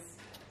Boys?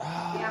 The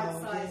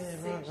outside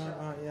soup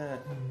shop. Yeah.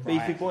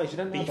 Beefy Boys, you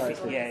don't know Beefy,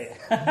 that?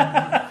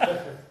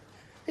 yeah.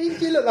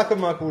 You look like a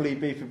Michael Lee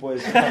Beefy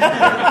Boys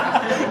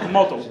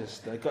model.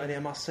 Got any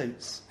of my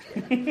suits?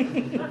 At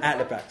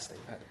the back, Steve,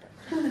 at the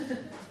back.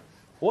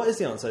 What is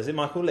the answer? Is it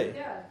Michael Lee?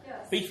 Yeah.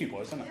 Beefy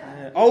Boys, isn't it?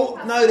 Yeah. Oh,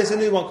 no, there's a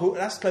new one called...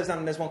 That's closed down,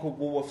 and there's one called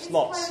Woolworth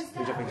Slots,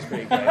 which I think is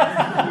pretty great.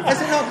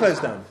 Has it not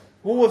closed down?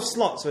 Woolworth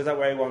Slots, or is that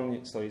where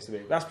everyone still used to be?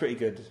 That's pretty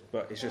good,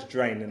 but it's just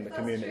draining the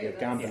community of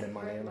gambling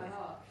money. Isn't it?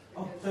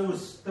 Oh, there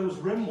was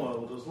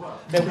Rimworld as well.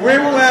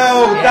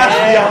 Rimworld, that's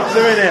the answer,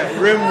 isn't it?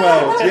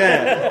 Rimworld,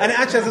 yeah. And it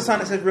actually has a sign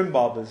that says Rim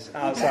Barbers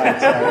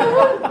outside. So.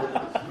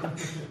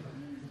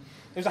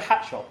 There was a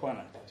hat shop, wasn't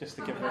it? Just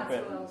to give it a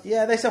bit.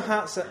 Yeah, they sell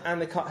hats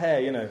and they cut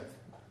hair,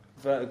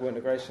 Vertical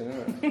integration,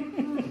 isn't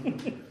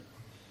it?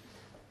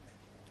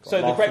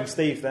 So the great from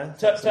Steve there.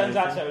 Turns out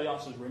the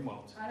answer is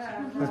Rimworld. I know,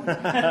 I'm wrong.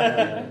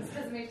 It's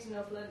because I moved to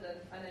North London.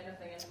 I know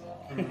nothing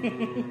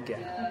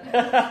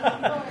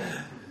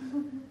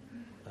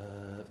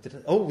anymore.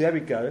 Oh, there we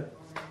go.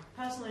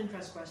 Personal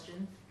interest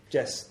question.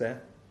 Jess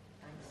there.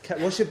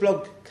 Thanks. What's your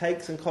blog?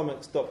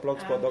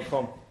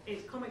 Cakesandcomics.blogspot.com.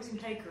 It's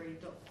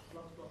comicsandcakery.blogspot.com.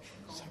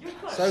 You're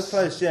close. So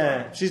close,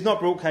 yeah. She's not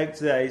brought cake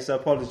today, so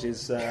apologies.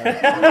 So much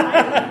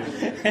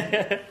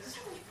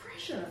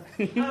pressure.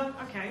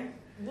 Okay,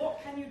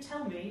 what can you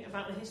tell me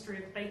about the history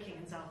of baking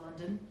in South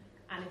London?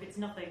 And if it's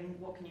nothing,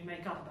 what can you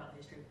make up about the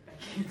history of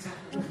baking in South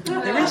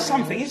London? There is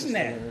something, isn't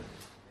there?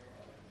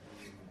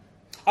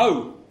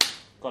 Oh,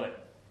 got it.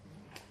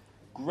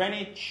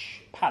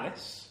 Greenwich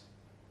Palace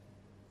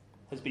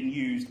has been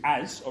used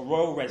as a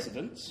royal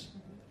residence.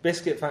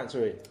 Biscuit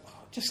factory.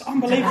 Just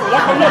unbelievable.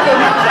 Like, I'm not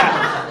going into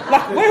that.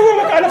 Like, where am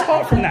I going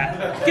apart from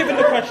that? Given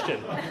the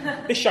question.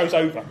 This show's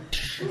over.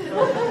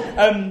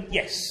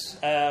 Yes,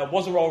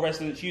 was a royal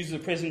residence, used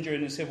as a prison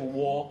during the Civil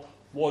War,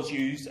 was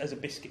used as a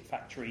biscuit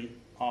factory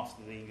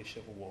after the English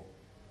Civil War.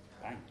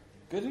 Bang.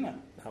 Good, isn't it?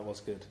 That was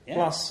good. Yeah.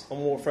 Plus, on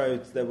Wharf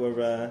Road, there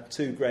were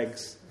 2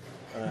 Gregs.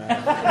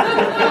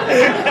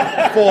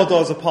 4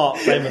 doors apart,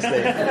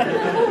 famously.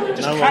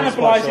 Just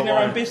cannibalising their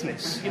own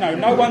business. You know,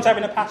 no one's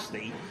having a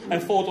pasty,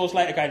 and 4 doors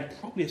later going,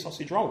 probably a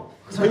sausage roll.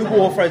 2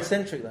 Wharf Road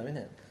centric, though, isn't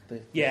it?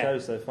 The show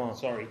so far.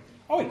 Sorry.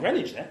 Oh, in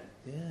Greenwich there.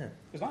 Yeah. It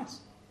was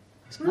nice.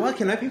 It's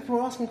working, though. People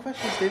are asking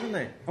questions, Steve, aren't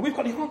they? And we've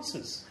got the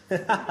answers.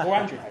 Or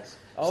Andrew has.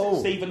 Oh.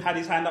 Stephen had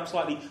his hand up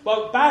slightly.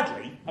 Well,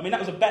 badly. I mean, that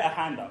was a better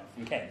hand up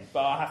from Ken,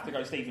 but I have to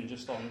go Stephen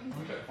just on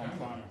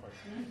flying.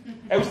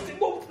 It was,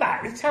 what was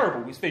that? It's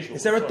terrible. It's visual.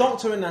 Is there a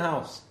doctor in the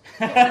house?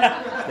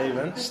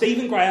 Stephen?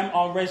 Stephen Graham,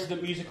 our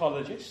resident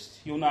musicologist.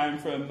 You'll know him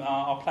from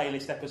our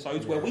playlist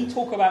episodes where we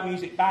talk about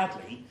music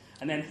badly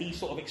and then he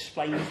sort of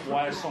explains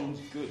why a song's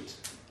good.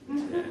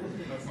 Yeah.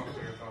 That's not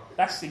true at all.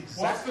 That's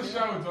exactly. What's the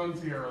show done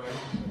to your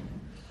relationship?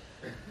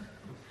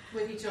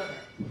 With each other.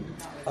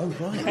 Oh,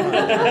 right.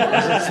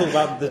 Let's talk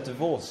about the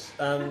divorce.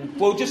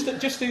 Well, just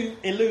to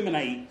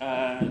illuminate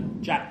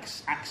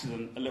Jack's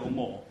accident a little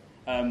more.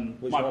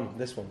 Which one?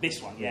 This one? This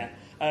one, yeah.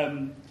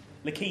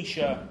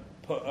 Lakeisha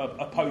put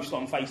a post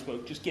on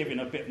Facebook just giving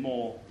a bit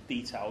more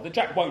detail that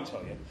Jack won't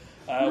tell you.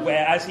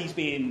 Where as he's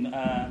being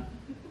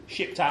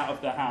shipped out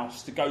of the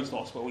house to go to the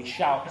hospital, he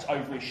shouts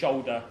over his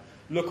shoulder,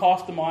 "Look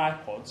after my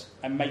iPod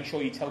and make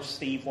sure you tell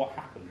Steve what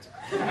happened."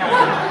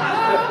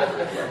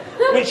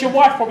 Which your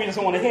wife probably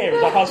doesn't want to hear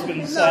as her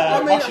husband's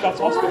rushing off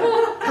to hospital.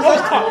 I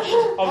was touched.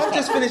 I've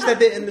just finished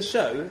editing the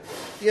show.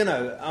 You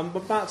know, I'm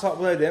about to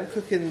upload it. I'm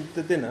cooking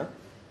the dinner.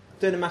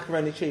 Doing a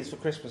macaroni cheese for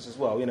Christmas as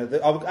well. You know,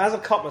 as I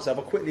cut myself,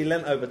 I quickly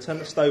leant over,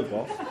 turned the stove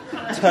off,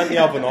 turned the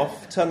oven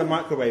off, turned the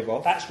microwave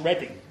off. That's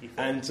Reading.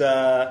 And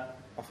I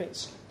think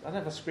I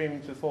never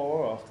screamed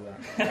before or after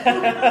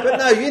that. But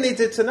no, you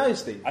needed to know,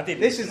 Steve. I did.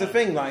 This is the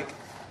thing, like,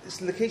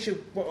 Lakeisha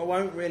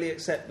won't really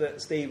accept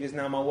that Steve is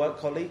now my work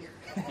colleague.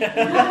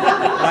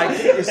 Like,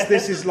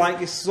 this is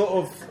like, it's sort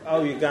of,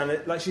 oh, you're going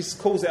to, like, she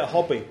calls it a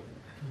hobby.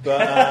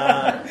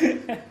 But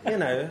you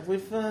know,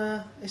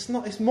 it's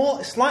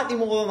slightly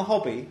more than a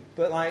hobby,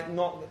 but like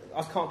not.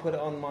 I can't put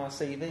it on my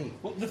CV.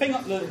 Well, the thing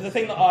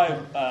that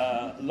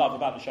I love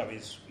about the show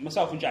is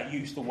myself and Jack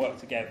used to work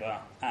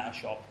together at a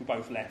shop. We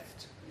both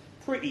left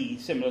pretty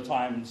similar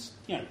times.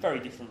 You know, very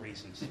different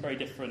reasons, very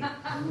different.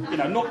 You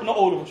know, not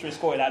all of us were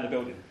escorted out of the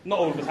building. Not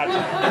all of us had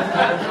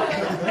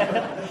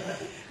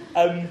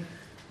to.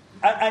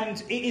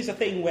 And it is a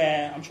thing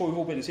where, I'm sure we've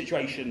all been in a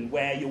situation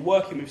where you're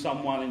working with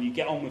someone and you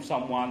get on with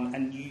someone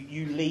and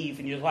you leave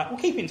and you're like, we'll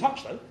keep in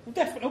touch though.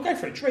 We'll go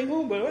for a drink,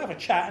 we'll have a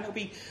chat and it'll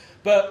be...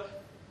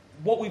 But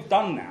what we've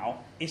done now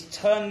is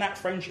turn that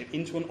friendship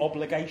into an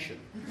obligation.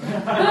 We've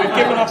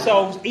given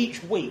ourselves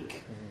each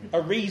week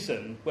a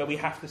reason where we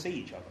have to see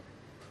each other.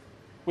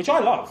 Which I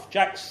love.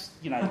 Jack's,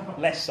 you know,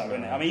 less so,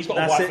 innit? I mean, he's got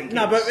a wife and kids.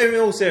 No, but in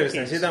all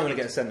seriousness, you don't want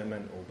to get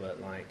sentimental, but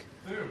like...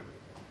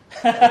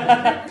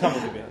 Come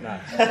on, a bit. No.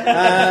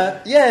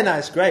 Yeah, no,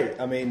 it's great.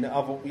 I mean,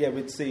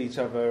 we'd see each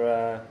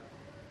other.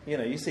 You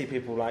know, you see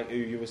people like who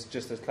you was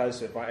just as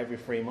close with, like every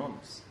 3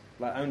 months.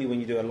 Like only when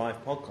you do a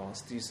live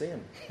podcast do you see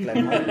them.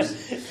 Glenn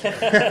Holmes.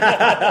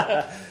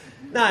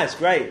 No, it's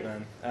great,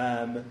 man.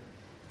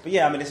 But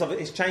yeah, I mean,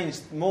 it's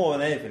changed more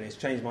than anything. It's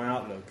changed my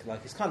outlook.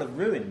 Like it's kind of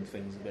ruined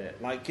things a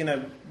bit. Like you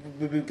know,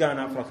 we'd be going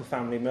out for like a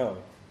family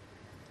meal,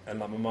 and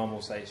like my mum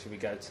will say, "Should we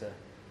go to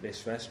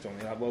this restaurant?"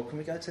 You're like, well, can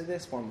we go to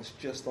this one that's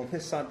just on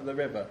this side of the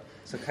river?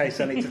 It's in case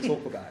I need to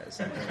talk about it or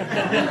something.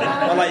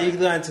 Or like you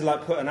learn to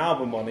like put an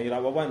album on and you're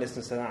like, well, I won't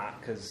listen to that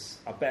because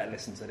I better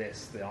listen to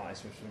this, the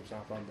artist from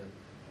South London.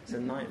 It's a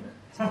nightmare.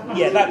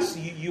 Yeah, that's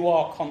you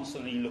are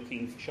constantly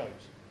looking for shows.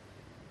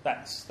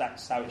 That's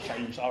how it's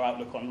changed our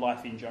outlook on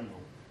life in general.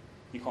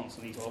 You're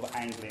constantly sort of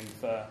angling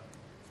for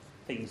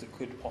things that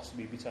could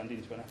possibly be turned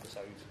into an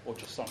episode or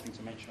just something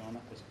to mention on an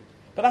episode.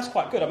 But that's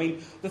quite good. I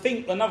mean,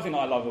 another thing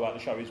I love about the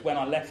show is when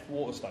I left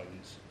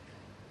Waterstones,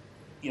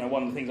 you know,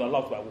 one of the things I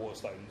loved about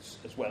Waterstones,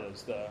 as well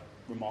as the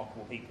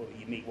remarkable people that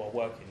you meet while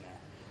working there,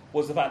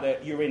 was the fact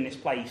that you're in this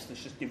place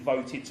that's just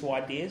devoted to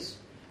ideas.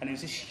 And it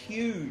was this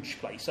huge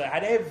place. So it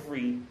had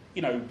every,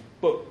 you know,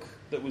 book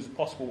that was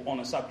possible on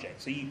a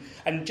subject.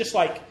 And just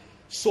like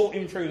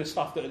sorting through the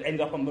stuff that would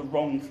end up on the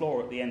wrong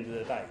floor at the end of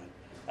the day.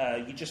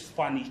 you just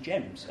find these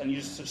gems, and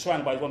you're just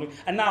surrounded by one.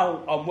 And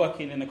now I'm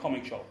working in a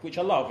comic shop, which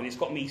I love, and it's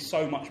got me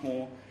so much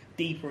more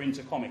deeper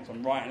into comics.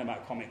 I'm writing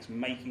about comics, and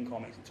making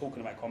comics, and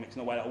talking about comics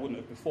in a way that I wouldn't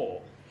have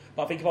before.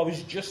 But I think if I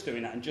was just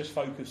doing that and just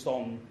focused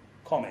on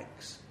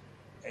comics,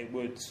 it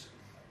would,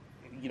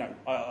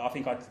 I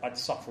think I'd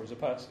suffer as a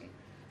person.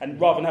 And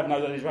rather than having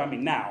those around me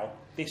now,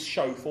 this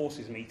show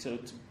forces me to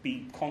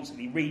be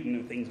constantly reading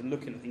at things and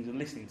looking at things and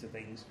listening to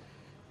things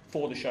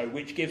for the show,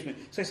 which gives me...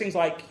 So things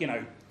like,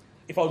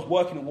 if I was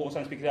working at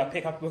Waterstones, because I'd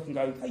pick up a book and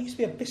go, that used to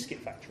be a biscuit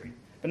factory.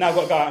 But now I've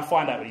got to go out and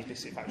find out where these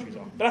biscuit factories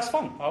are. But that's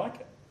fun. I like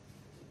it.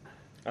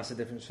 That's the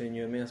difference between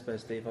you and me, I suppose,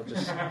 Steve. I'll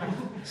just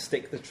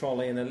stick the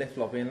trolley in a lift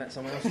lobby and let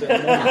someone else do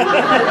it.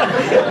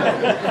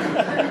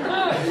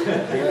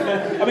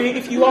 I mean,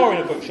 if you are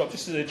in a bookshop,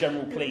 just as a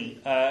general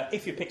plea,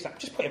 if you pick something,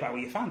 just put it back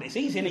where you found it. It's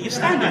easy, isn't it? You're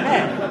standing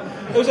there.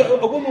 There was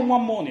a woman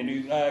one morning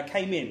who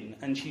came in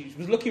and she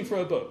was looking for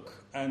a book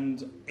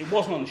and it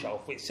wasn't on the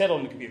shelf. It said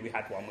on the computer we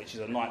had one, which is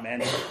a nightmare.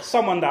 And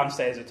someone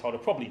downstairs had told her,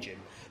 probably Jim,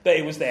 that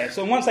it was there.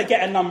 So once they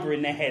get a number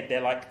in their head,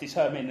 they're like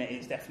determined that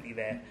it's definitely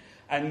there.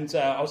 And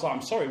I was like,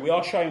 I'm sorry, we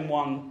are showing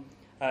one.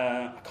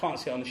 I can't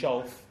see it on the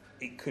shelf.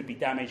 It could be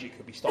damaged, it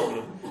could be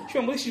stolen. She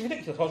went, well, this is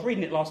ridiculous. I was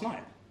reading it last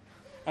night.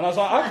 And I was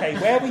like, okay,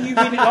 where were you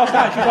reading it last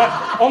night? She was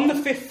like, on the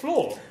 5th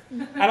floor.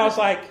 And I was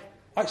like,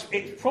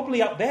 it's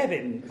probably up there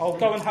then. I'll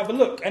go and have a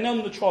look. And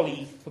on the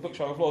trolley for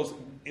bookshelf floors,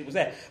 it was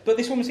there. But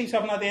this woman seems to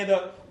have an idea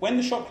that when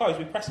the shop closed,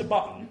 we press a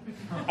button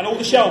and all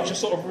the shelves just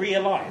sort of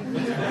realign.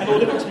 And all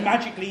the books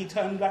magically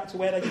turn back to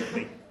where they should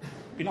be.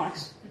 Be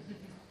nice.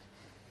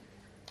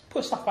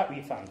 Put stuff back where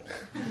you found it.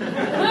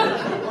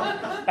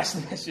 That's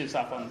the message of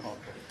South London Hard.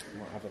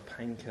 Might have a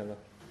painkiller.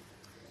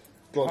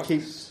 Well,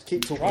 keep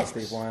talking, Drugs.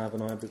 Steve. Why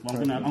haven't I? I'm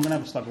going to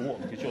have a slug of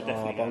water because you're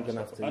definitely I'm going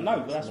to have to. I know,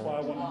 but that's why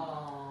I want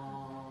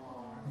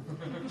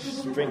to.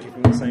 Just drink it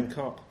from the same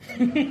cup.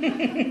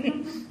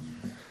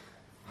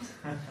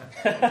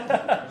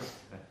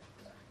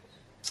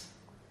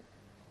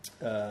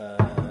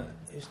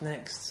 Who's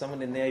next?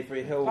 Someone in the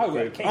Avery Hill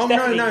group. No,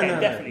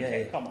 definitely.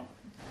 Yeah. Come on.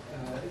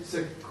 It's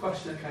a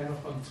question that came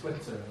up on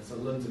Twitter. It's a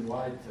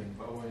London-wide thing,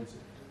 but I wanted to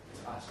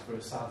ask for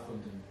a South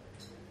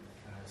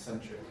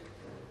London-centric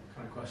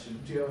kind of question.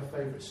 Do you have a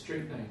favourite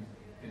street name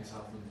in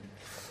South London?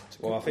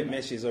 Well, I think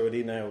Missy's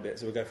already nailed it,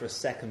 so we'll go for a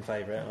second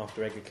favourite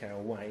after Edgar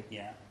Carroll Way.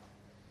 Yeah.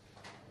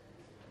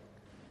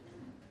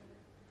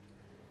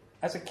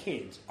 As a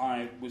kid,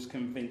 I was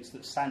convinced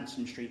that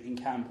Sansom Street in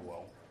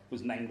Camberwell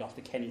was named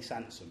after Kenny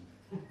Sansom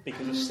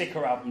because a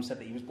sticker album said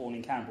that he was born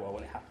in Camberwell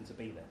and it happened to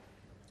be there.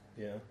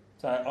 Yeah.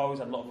 So I always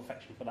had a lot of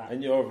affection for that.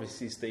 And you're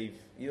obviously, Steve,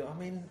 your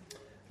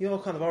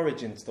kind of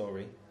origin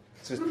story.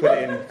 Just put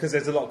it in, because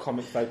there's a lot of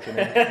comic folk in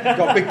it.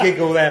 Got a big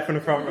giggle there from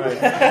the front row. They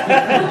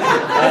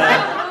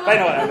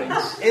know what that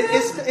means.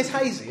 It's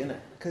hazy, isn't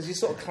it? Because you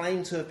sort of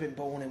claim to have been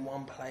born in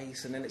one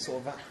place, and then it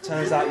sort of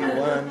turns out you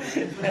weren't.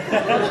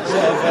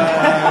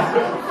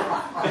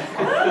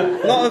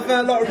 A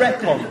lot of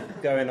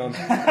retcon going on.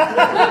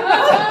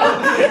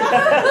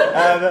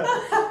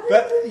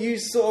 But you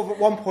sort of, at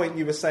one point,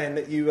 you were saying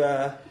that you...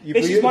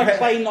 This is my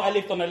claim that I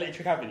lived on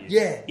Electric Avenue.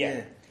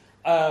 Yeah.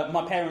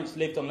 My parents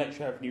lived on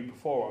Electric Avenue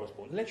before I was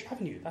born. Electric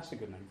Avenue, that's a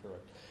good name for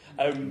it.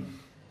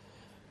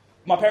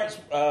 My parents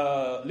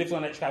lived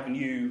on Electric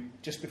Avenue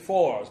just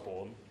before I was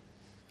born,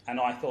 and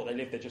I thought they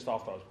lived there just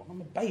after I was born. I'm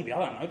a baby, I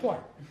don't know, do I?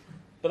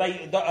 But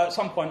at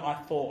some point I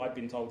thought I'd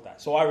been told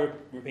that. So I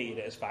repeated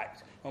it as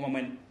fact. My mum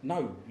went,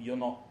 no, you're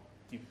not.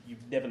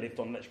 You've never lived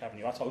on Electric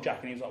Avenue. I told Jack,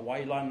 and he was like, why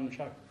are you lying on the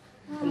show?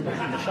 I was not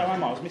in the show,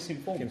 am I? I was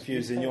misinformed.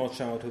 Confusing your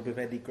childhood with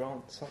Eddie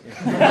Grant, something.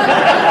 Steve,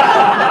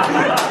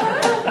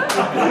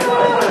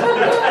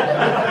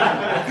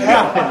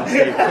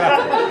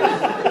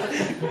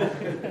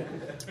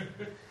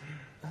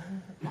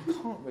 I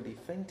can't really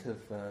think of...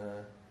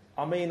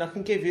 I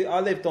can give you... I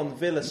lived on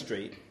Villa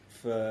Street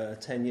for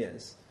 10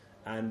 years,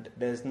 and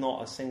there's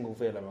not a single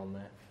villa on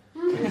there.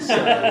 It's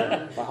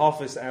like half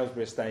of it's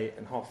Aylesbury Estate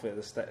and half of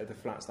it the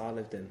flats that I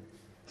lived in.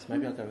 So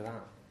maybe I'll go with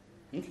that.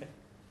 Okay.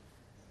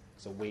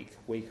 It's a weak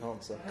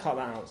answer. Cut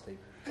that out, Steve.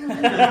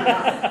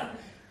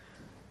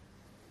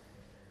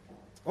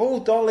 Oh,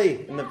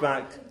 Dolly in the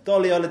back.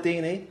 Dolly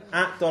Oladini,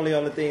 at Dolly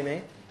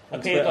Oladini.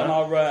 Appeared on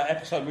our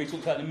episode where we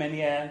talked about the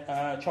Meniere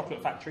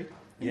chocolate factory.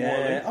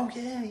 Yeah. Oh,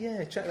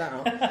 yeah. Check that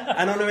out.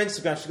 And on her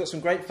Instagram, she's got some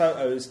great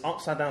photos,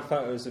 upside down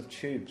photos of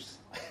tubes.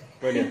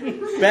 Brilliant.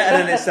 Better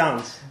than it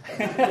sounds.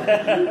 Yeah,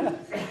 do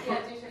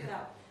check it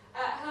out.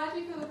 How do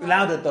you feel about...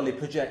 Louder, Dolly,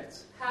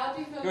 project. How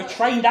do you feel You're about... a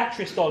trained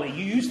actress, Dolly.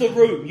 You use the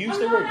room. I'm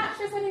not an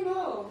actress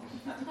anymore.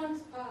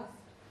 Time's passed.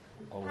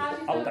 How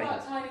do you feel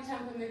about Tiny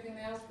Temper moving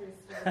the Aylesbury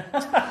store?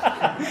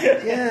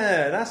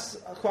 Yeah, that's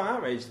quite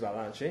outraged about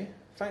that, actually.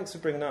 Thanks for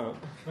bringing that up.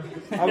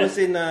 I was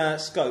in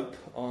Scope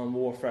on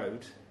Wharf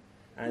Road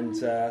and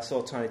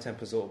saw Tiny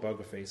Temper's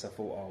autobiography, so I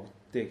thought I'll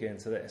dig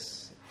into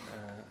this.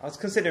 I was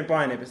considering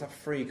buying it, but it's like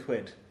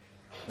 £3.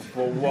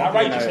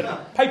 Outrageous,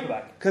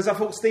 paperback. Because I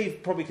thought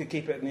Steve probably could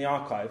keep it in the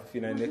archive,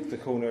 in the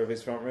corner of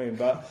his front room.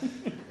 But, do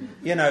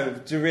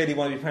you really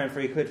want to be paying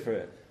 £3 for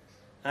it?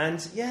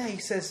 And yeah, he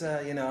says,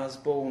 I was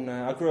born,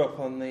 I grew up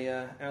on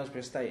the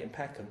Aylesbury estate in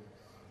Peckham,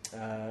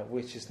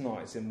 which is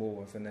not, it's in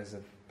Walworth, and there's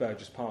a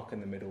Burgess Park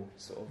in the middle,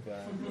 sort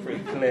of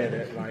pretty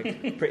clear,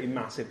 like pretty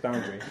massive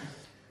boundary.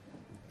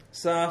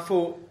 So I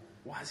thought,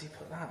 why has he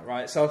put that?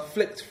 Right, so I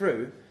flicked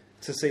through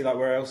to see like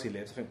where else he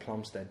lives. I think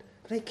Plumstead.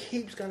 But he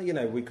keeps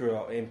going, we grew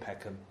up in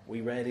Peckham. We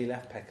rarely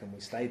left Peckham.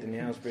 We stayed in the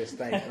Aylesbury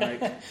estate.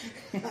 Like,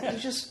 you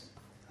just,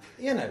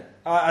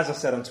 as I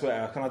said on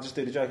Twitter, can I just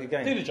do the joke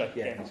again? Do the joke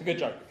again. It's a good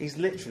joke. He's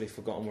literally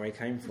forgotten where he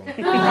came from.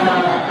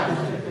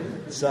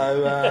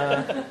 So,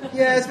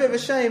 it's a bit of a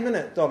shame, isn't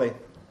it, Dolly?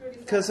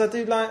 Because I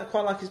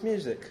quite like his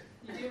music.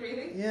 You do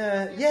really?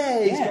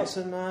 Yeah, he's got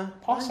some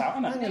Pass Out,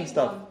 isn't it? banging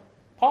stuff.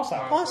 Pass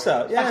Out. Pass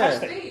Out, yeah.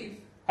 Fantastic. Steve.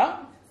 Huh?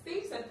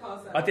 Steve said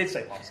Pass Out. I did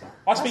say Pass Out.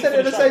 I said it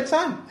at the same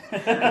time.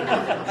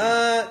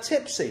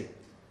 Tipsy. Is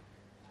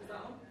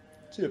that one?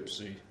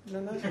 Tipsy.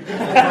 No.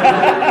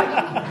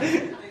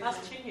 That's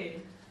Chingy.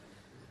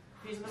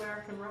 He's an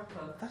American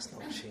rapper. That's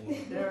not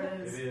Chingy. There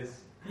it is. It is.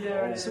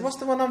 Yeah, it is. So what's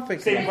the one I'm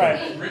thinking Steve of?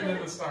 Brown. Written in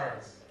the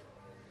stars.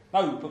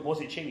 No, but was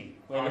it Chingy?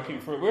 We're looking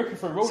for a ruling.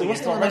 So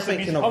what's the one I'm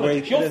thinking of?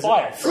 You're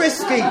fired.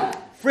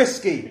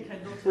 Frisky.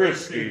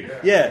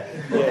 Yeah.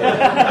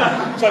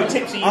 So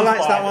Tipsy. I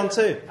liked that one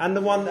too, and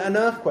the one An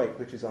Earthquake,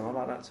 which is on. I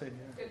like that too. Yeah.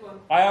 Good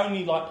one. I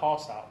only like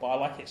Pass Out, but I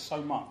like it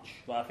so much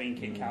that I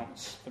think it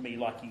counts for me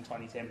liking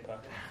Tiny Temper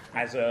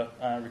as a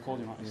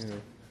recording artist. Yeah.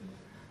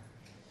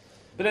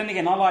 But then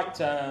again, I liked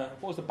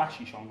what was the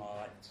Bashy song I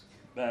liked?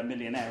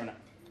 Millionaire, innit?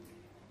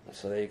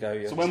 So there you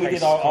go. So when we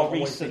did our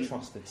recent,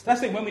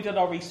 that's it. When we did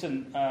our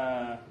recent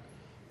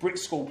Brit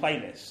School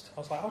playlist, I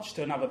was like, I'll just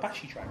do another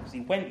Bashy track because he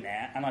went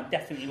there, and I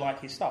definitely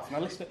like his stuff. And I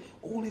listened to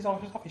all his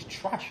other stuff. Is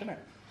trash, isn't it?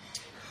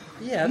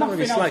 Yeah, I'm not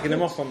really slagging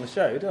him off on the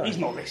show, do I? He's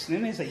not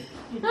listening, is he?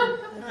 He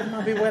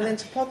might be well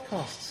into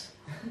podcasts.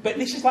 But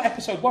this is like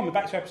episode 1. We're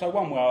back to episode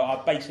 1 where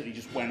I basically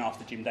just went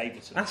after Jim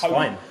Davidson. That's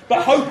fine.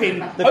 But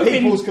hoping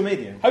people's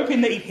comedian. Hoping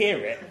that he'd hear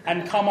it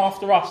and come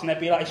after us and there'd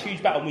be like a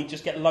huge battle and we'd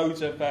just get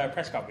loads of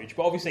press coverage.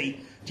 But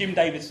obviously, Jim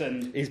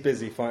Davidson... He's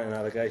busy fighting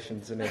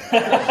allegations, isn't he?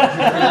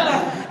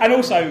 And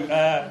also,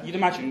 you'd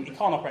imagine, he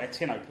can't operate a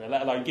tin opener,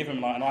 let alone give him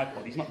like an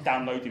iPod. He's not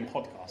downloading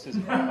podcasts, is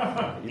he?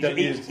 You don't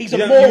use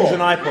an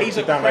iPod he's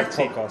to a download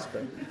cretin. podcasts,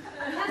 but...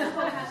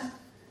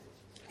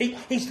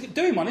 He's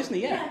doing one, isn't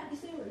he? Yeah, he's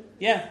doing one.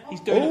 Yeah, he's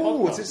doing a podcast.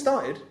 Oh, has it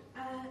started?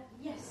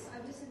 Yes,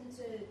 I've listened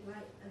to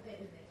like a bit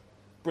of it.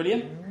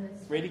 Brilliant.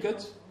 Really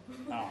good.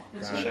 Oh,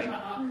 it's a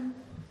shame.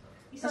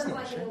 He sounds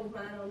like an old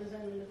man on his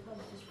own in the pub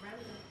just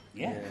ranting.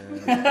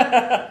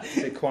 Yeah. Is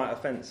it quite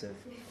offensive?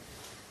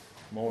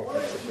 More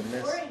offensive than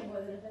this.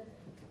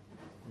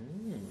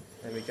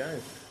 There we go.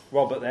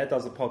 Robert there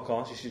does a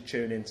podcast you should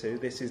tune into.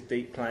 This is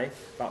Deep Play,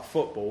 about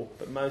football,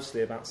 but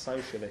mostly about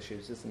social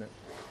issues, isn't it?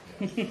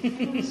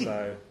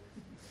 So,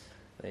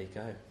 there you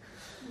go.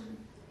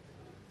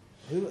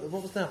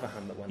 What was the other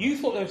hand that went You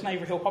on? thought there was an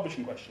Avery Hill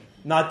publishing question?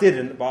 No, I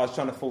didn't, but I was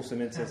trying to force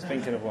him into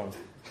thinking of one.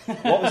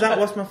 What was that?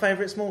 What's my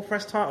favourite small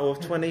press title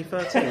of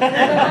 2013? Okay,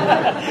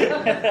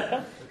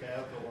 I've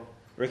got one.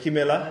 Ricky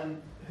Miller.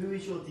 Who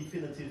is your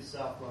definitive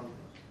South London?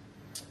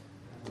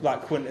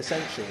 Like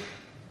quintessential.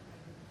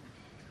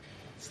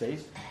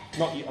 Steve?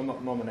 Not you, I'm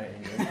not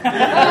nominating you.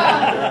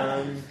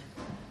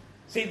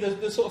 See,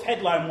 the sort of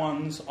headline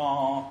ones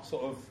are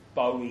sort of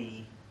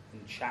Bowie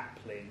and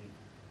Chaplin.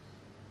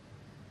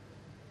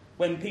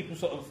 When people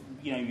sort of,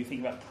 you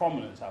think about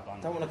prominent South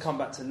London. I don't want to come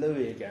back to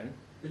Louis again.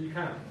 But you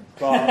can.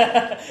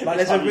 But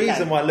there's a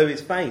reason why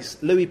Louis' face,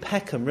 Louis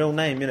Peckham, real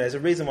name, there's a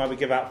reason why we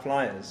give out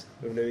flyers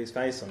with Louis'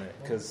 face on it.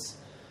 Because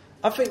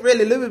I think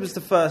really Louis was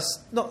the first,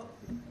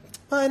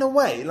 in a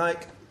way,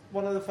 like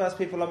one of the first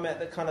people I met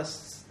that kind of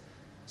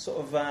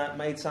sort of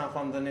made South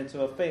London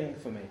into a thing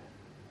for me.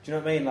 Do you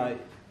know what I mean? Like,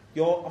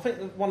 I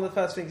think one of the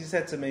first things he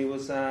said to me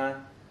was,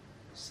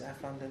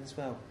 South London as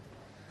well.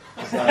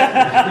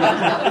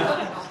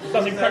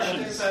 Does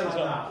impressions.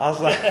 I was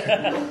like,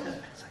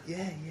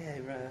 yeah.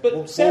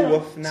 But Sarah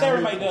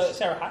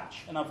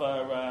Hatch,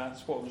 another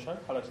supporter of the show,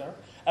 hello Sarah,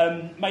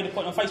 made a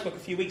point on Facebook a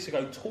few weeks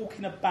ago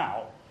talking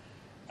about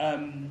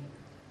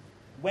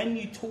when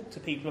you talk to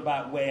people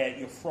about where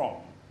you're from.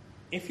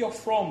 If you're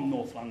from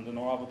North London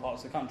or other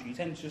parts of the country, you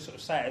tend to just sort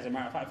of say it as a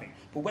matter of fact thing.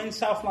 But when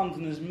South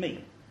Londoners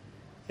meet,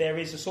 there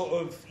is you sort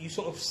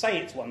of say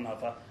it to one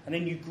another, and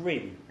then you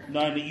grin,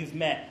 knowing that you've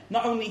met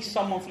not only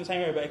someone from the same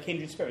area, but a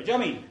kindred spirit. Do you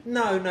know what I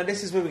mean? No,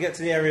 this is where we get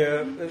to the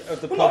area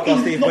of the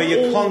podcast, Steve, where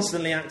you're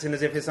constantly acting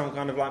as if it's some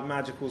kind of like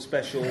magical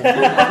special.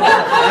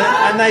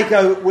 and they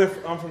go,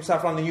 I'm from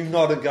South London, you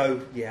nod and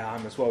go, yeah,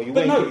 I'm as well. You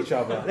wink at each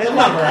other. There's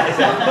none of that, is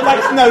there? But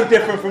it's no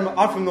different from,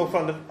 I'm from North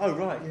London. Oh,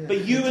 right, yeah.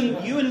 But you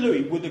and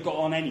Louis would have got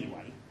on anyway.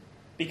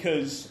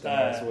 Because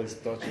that's always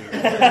dodgy.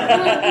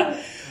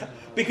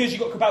 Because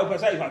you've got compatible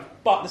personalities,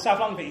 but the South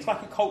London thing, it's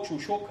like a cultural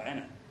shortcut, isn't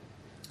it?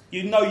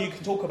 You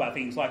can talk about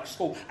things like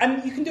school,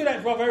 and you can do that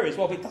in other areas as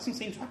well, but it doesn't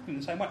seem to happen in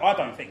the same way. I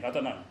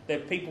don't know. There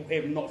are people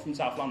here not from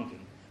South London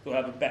who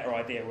have a better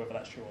idea whether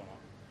that's true or not.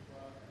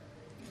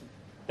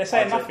 They're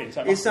saying nothing.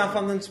 Is South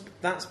London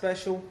that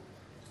special?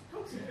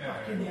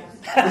 Fucking hell.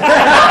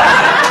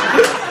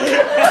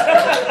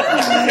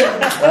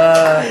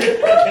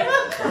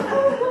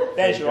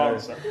 There's your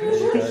answer.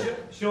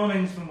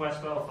 Shawnee's from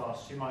West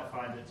Belfast. She might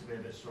find it to be a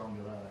bit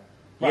stronger there.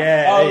 Right.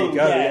 Yeah, there you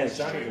go. Yeah,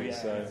 exactly. True, yeah.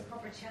 So. It's a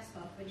proper chest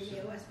bump when you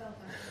hear West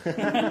Belfast.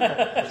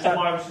 That's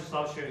why we should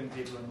start shooting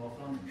people in North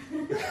London.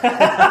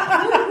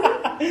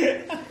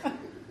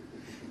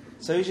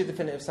 So who's your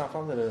definitive South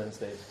Londoner then,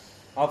 Steve?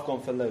 I've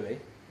gone for Louis.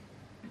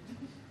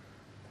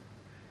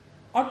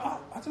 I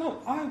don't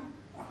know.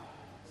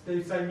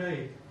 Steve, say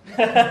me.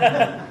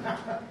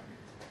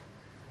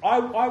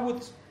 I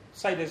would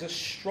say there's a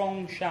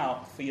strong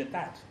shout for your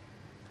dad.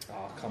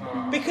 Oh, come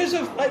on. Because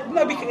of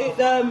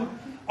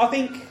I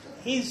think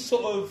his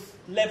sort of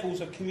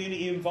levels of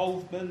community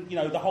involvement, you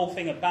know, the whole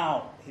thing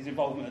about his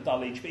involvement at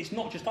Dulwich, but it's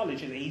not just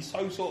Dulwich, is it? He's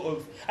so sort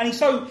of, and he's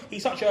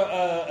such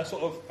a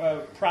sort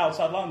of proud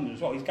South Londoner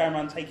as well. He's going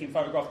around taking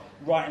photographs,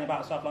 writing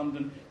about South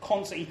London,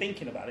 constantly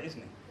thinking about it,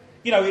 isn't he?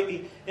 You know,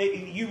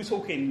 you were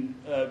talking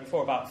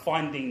before about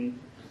finding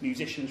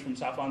musicians from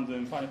South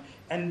London,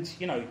 and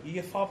you know, you're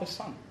your father's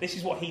son. This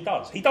is what he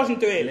does. He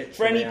doesn't do it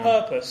for any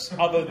purpose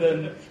other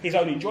than his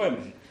own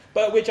enjoyment.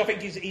 But which I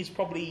think is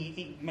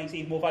probably makes it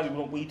even more valuable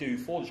than what we do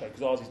for the show,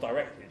 because ours is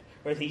directed,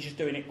 whereas he's just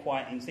doing it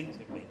quite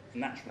instinctively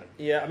and naturally.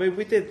 Yeah, I mean,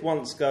 we did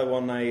once go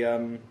on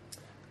a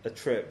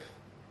trip,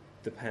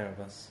 the pair of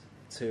us,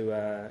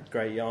 to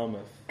Great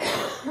Yarmouth,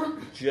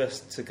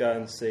 just to go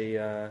and see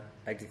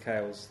Edgar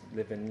Cales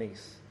live in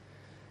Nice,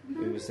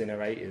 who was in her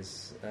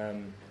 80s.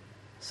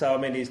 So, I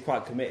mean, he's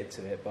quite committed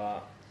to it,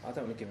 but I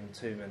don't want to give him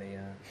too many...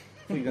 I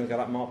thought you were going to go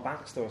like Mark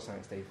Baxter or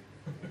something, Steve.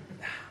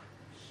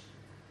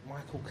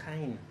 Michael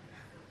Caine.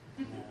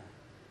 Yeah.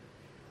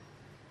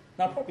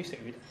 No, I'll probably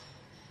stick with it.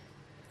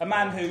 A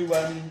man who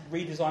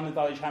redesigned the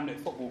Dulwich Hamlet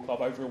Football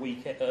Club over a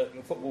weekend,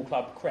 football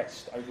club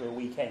crest over a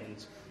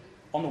weekend,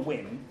 on a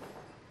whim,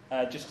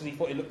 just because he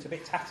thought it looked a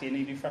bit tatty and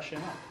needed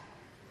freshening up.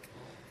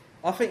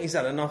 I think he's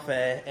had enough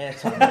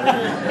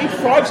airtime. He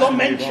thrives on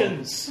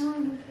mentions.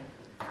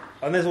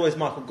 And there's always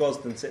Michael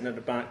Gosden sitting at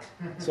the back,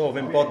 sort of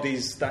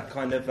embodies that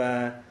kind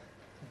of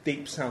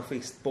deep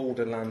southeast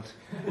borderland,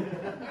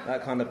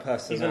 that kind of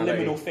personality. He's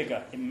a liminal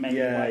figure in many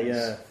ways.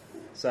 Yeah.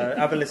 So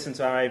have a listen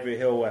to our Avery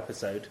Hill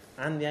episode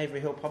and the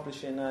Avery Hill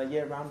Publishing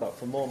year roundup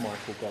for more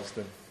Michael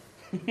Gosden.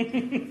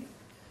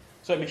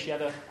 So, Mish, you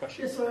had a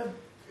question? Yes,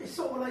 it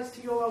sort of relates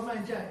to your old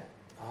man Jack.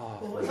 Oh.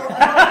 Or as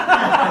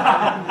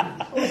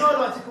I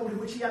like to call him,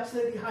 which he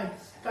absolutely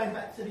hates, going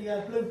back to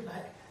the blue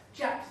plaque.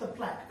 Jack the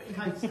plaque, but he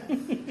hates that.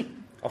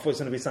 I thought it was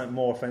going to be something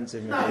more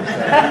offensive. No, I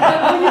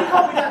mean, you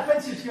can't be that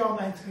offensive to your old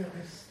man, to be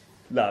honest.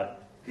 No.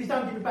 Because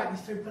don't give it back,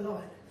 he's too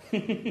polite.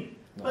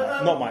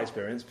 Not my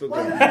experience, but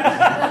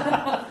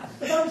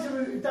for those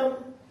who don't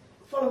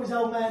follow his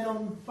old man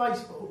on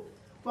Facebook,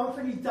 one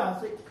thing he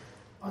does,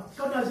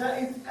 God knows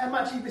how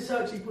much he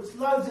researches, he puts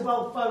loads of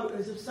old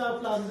photos of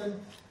South London,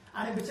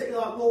 and in particular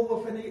like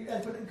Walworth and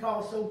Edmonton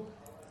Castle,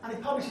 and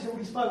he publishes all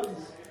these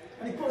photos.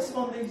 And he puts them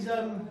on these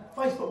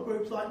Facebook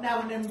groups like Now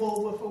and Then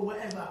Walworth or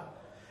whatever.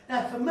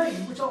 Now for me,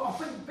 which I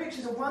think the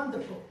pictures are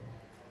wonderful,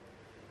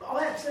 but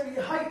I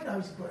absolutely hate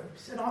those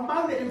groups, and I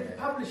moan at him for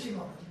publishing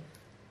on them.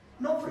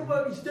 Not for the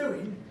work he's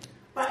doing,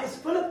 but it's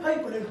full of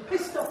people who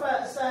pissed off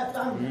out of South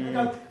London and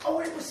go, oh,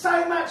 it was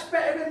so much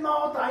better in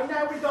my day,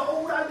 now we've got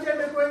all those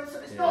immigrants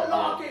and it's not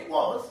like it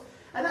was.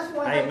 And that's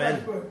why I hate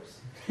those groups.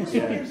 What's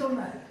your views on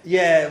that?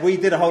 Yeah, we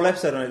did a whole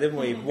episode on it, didn't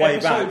we? Way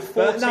back. 14.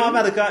 But no, I've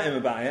had a go at him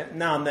about it.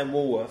 Now and Then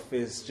Walworth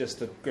is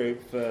just a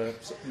group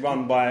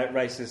run by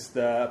racist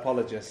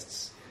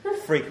apologists,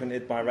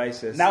 frequented by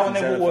racists. Now and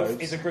Then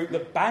Walworth is a group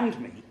that banned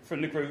me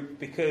from the group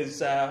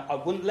because I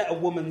wouldn't let a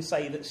woman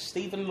say that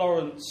Stephen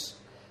Lawrence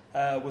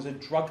was a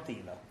drug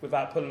dealer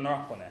without pulling her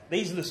up on it.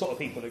 These are the sort of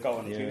people that go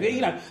on it. Yeah.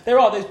 You know,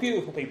 there's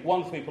beautiful people,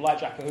 wonderful people like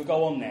Jacko who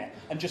go on there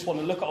and just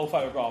want to look at old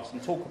photographs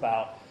and talk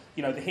about,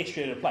 you know, the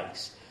history of the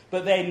place.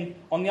 But then,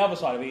 on the other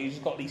side of it, you've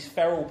just got these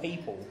feral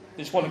people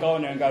that just want to go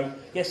in there and go,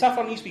 yeah, South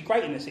London used to be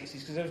great in the 60s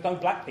because there was no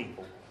black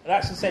people. And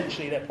that's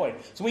essentially their point.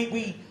 So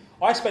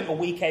I spent a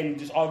weekend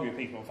just arguing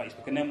with people on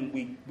Facebook, and then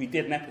we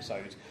did an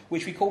episode,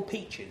 which we called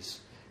Peaches,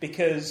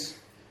 because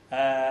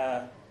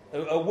a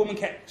woman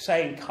kept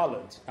saying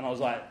coloured, and I was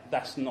like,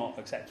 that's not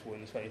acceptable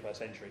in the 21st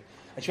century.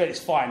 And she went, it's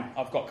fine,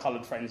 I've got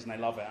coloured friends and they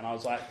love it. And I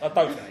was like, I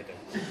don't think they do.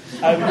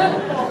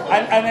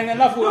 And then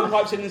another woman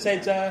pipes in and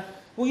said,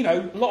 well, you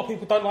know, a lot of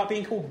people don't like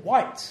being called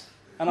white.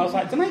 And I was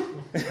like, don't they?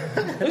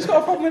 Who's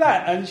got a problem with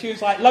that? And she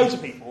was like, loads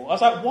of people. I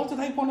was like, what do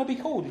they want to be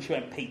called? And she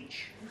went,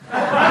 peach.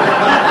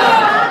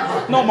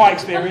 Not my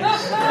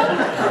experience.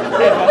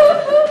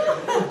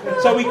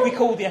 So we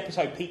called the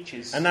episode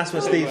Peaches. And that's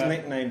where Steve's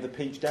nickname, the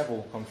Peach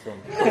Devil, comes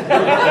from.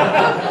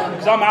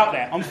 Because I'm out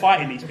there, I'm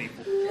fighting these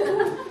people.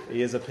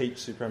 He is a peach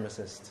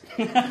supremacist.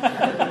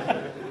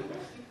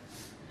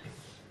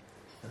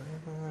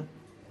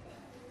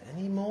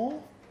 Any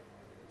more?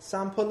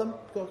 Sam Pullum,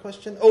 got a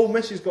question? Oh,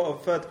 Missy's got a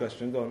third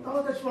question, go on.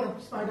 I just want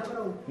to speed up at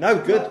all. No,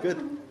 good.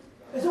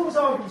 There's always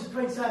arguments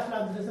between South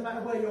London, doesn't matter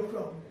where you're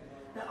from.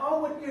 Now,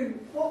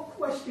 what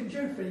question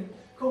do you think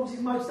causes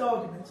most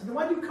arguments. And the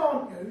one you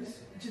can't use,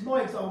 which is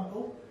my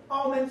example,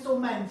 Arments or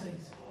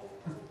Mansies.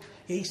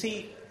 You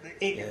see,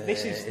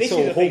 this is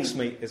all the horse thing.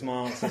 meat is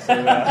my answer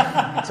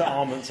to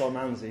Arments or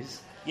Mansies.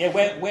 Yeah,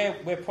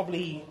 we're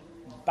probably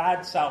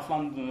bad South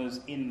Londoners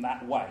in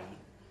that way.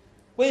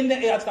 I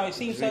don't know, it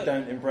seems we that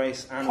don't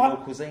embrace animal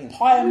cuisine.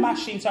 Pie and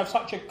mash seems to have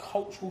such a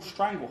cultural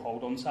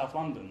stranglehold on South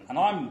London, and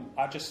I'm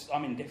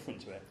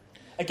indifferent to it.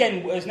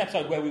 Again, there's an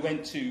episode where we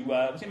went to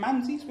was it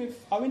Mansies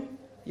with Owen?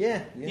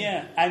 Yeah,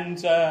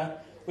 and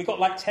we got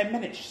like 10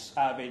 minutes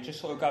out of it, just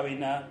sort of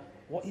going,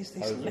 what is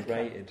this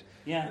overrated? Liquor?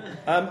 Yeah.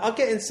 I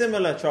get in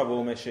similar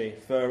trouble,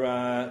 Mishy,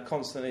 for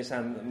constantly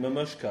saying that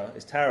Mamushka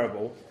is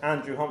terrible.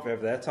 Andrew Humphrey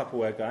over there,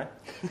 Tupperware guy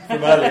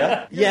from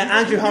earlier. Yeah,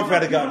 Andrew Humphrey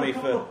had a go at me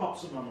for.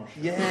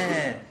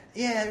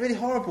 Yeah, really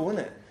horrible,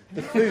 isn't it?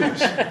 The food.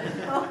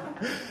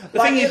 The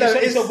thing is,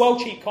 it's a well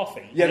cheap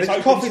coffee. Yeah,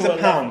 the coffee's a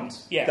pound.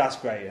 Yeah, that's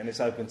great, and it's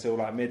open till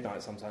like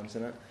midnight sometimes,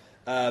 isn't it?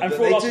 And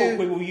for all our talk,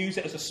 we will use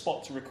it as a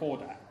spot to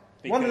record at.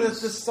 One of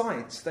the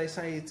sites they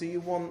say, do you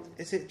want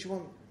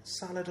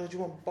salad or do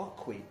you want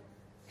buckwheat?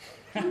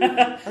 And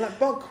like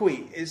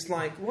buckwheat is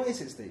like, what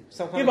is it, Steve?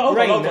 Some kind of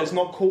grain that's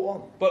not caught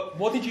on. But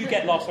what did you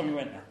get last time we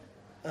went there?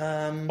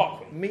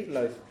 Buckwheat.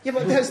 Meatloaf. Yeah,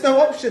 but there's no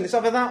option. It's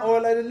either that or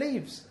a load of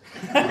leaves.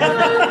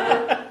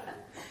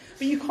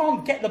 But you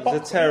can't get the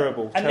buckwheat. It's a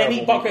terrible. And then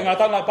eat buckwheat. I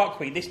don't like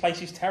buckwheat. This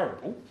place is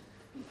terrible.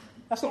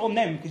 That's not on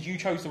them because you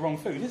chose the wrong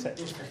food, is it?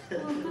 So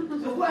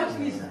what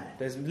actually is that?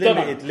 There's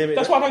limited.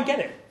 That's why I don't get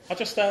it. I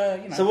just,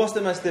 So what's the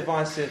most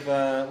divisive?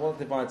 What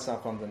divides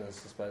South Londoners?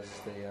 I suppose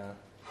is the.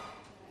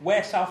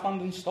 Where South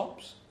London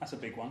stops. That's a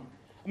big one.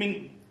 I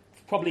mean,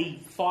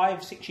 probably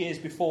 5-6 years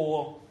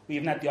before we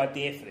even had the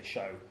idea for this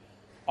show,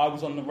 I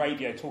was on the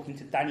radio talking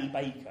to Danny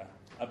Baker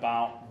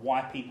about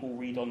why people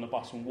read on the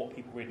bus and what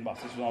people read on the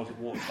bus. This was when I was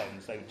at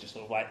Waterstones. They would just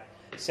sort of like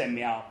send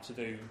me out.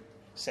 I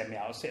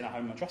was sitting at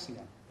home in my dressing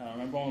gown. And I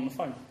remember on the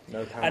phone.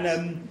 No pants.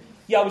 And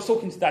I was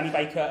talking to Danny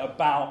Baker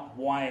about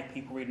why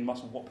people read on the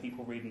bus and what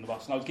people read on the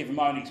bus. And I was giving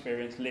my own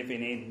experience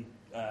living in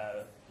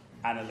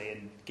Annerley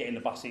and getting the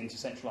bus into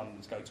central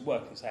London to go to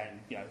work and saying,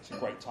 it's a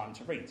great time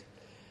to read.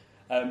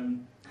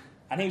 And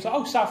he was like,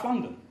 oh, South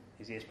London.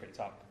 His ears pricked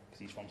up because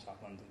he's from South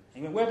London.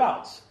 He went,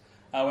 whereabouts?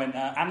 I went,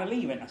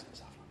 Annerley. He went, that's not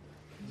South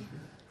London.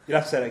 You'll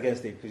have to say that again,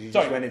 Steve, because you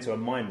just went into a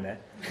mime there.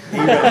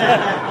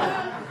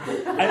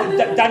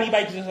 And Danny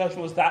Baker's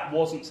assertion was that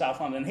wasn't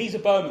South London. He's a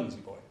Bermondsey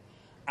boy.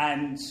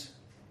 And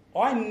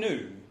I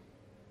knew,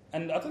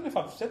 and I don't know if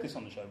I've said this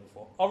on the show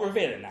before, I'll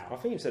reveal it now. I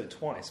think you've said it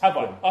twice. Have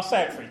I? I'll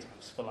say it 3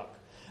 times for luck.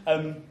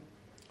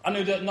 I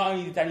knew that not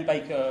only did Danny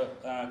Baker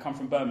come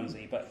from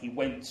Bermondsey, but he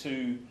went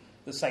to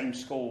the same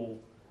school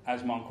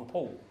as my Uncle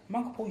Paul. My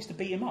Uncle Paul used to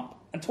beat him up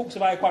and talks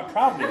about it quite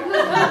proudly. Did you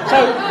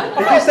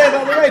say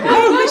that on the radio?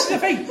 No, this is the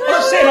thing. I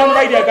was sitting on the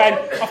radio going,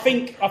 I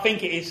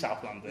think it is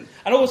South London.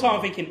 And all the time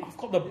I'm thinking, I've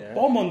got the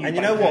bomb on you. And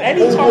you know what?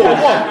 Any time I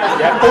want.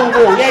 Yeah, Paul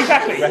Walsh. Yeah,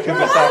 exactly. Reckon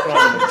for South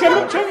London. Do you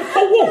remember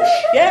Paul Walsh?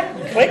 Yeah?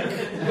 Click. I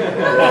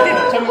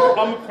did it.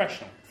 I'm a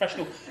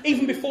professional.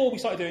 Even before we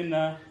started doing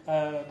the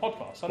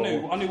podcast,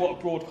 I knew what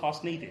a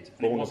broadcast needed. And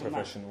Born it a wasn't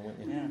professional, weren't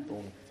you? Yeah.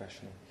 Born a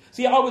professional.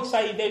 So yeah, I would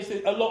say there's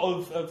a lot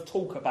of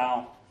talk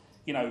about,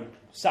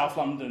 South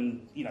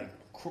London,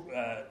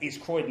 is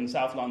Croydon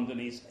South London,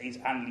 is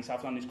Annerley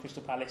South London, is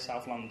Crystal Palace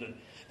South London.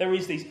 There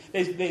is these,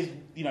 there's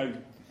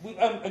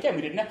again,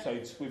 we did an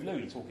episode with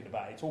Louis talking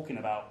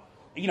about,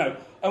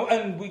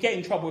 and we get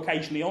in trouble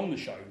occasionally on the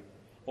show,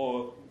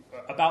 or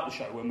about the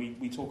show, when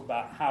we talk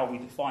about how we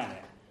define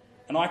it.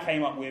 And I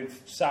came up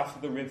with south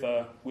of the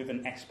river with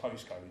an S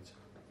postcode,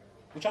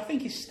 which I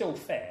think is still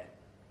fair.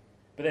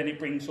 But then it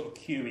brings sort of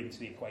Kew into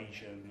the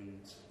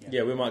equation. And,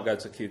 yeah, we might go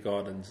to Kew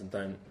Gardens and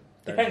don't.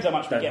 Depends how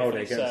much we get for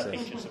these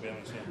pictures, to be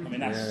honest. Yeah. I mean,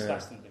 that's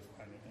the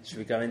difference. Should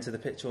we go into the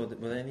picture? Were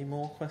there any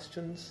more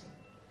questions?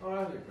 Oh, I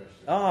have a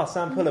question.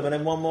 Sam Pullum, and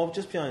then one more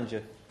just behind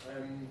you.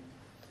 I'm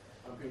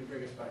going to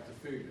bring us back to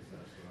food, if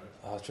that's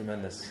all right. Oh,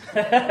 tremendous.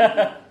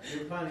 You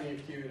were planning a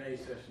Q&A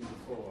session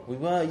before. We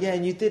were, yeah,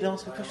 and you did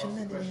ask a question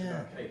then, I asked a question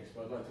about cakes,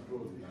 but I'd like to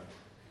broaden that.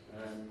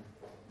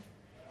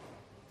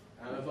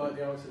 And I'd like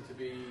the answer to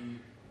be...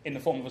 In the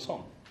form of a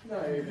song? No,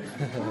 Good.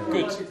 I'd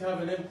like it to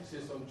have an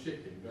emphasis on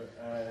chicken, but...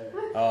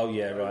 oh,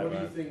 yeah, right, What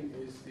do you think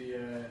is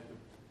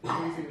what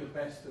do you think the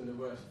best and the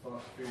worst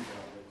fast food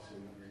outlets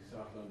in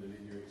South London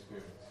in your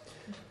experience?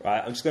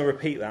 Right, I'm just going to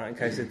repeat that in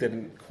case it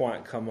didn't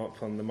quite come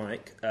up on the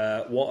mic.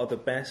 What are the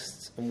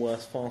best and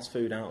worst fast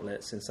food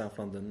outlets in South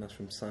London? That's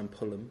from Sam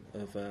Pullum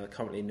of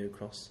currently New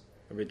Cross,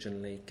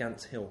 originally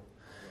Gants Hill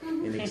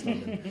in East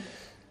London.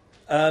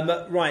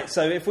 Right,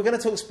 so if we're going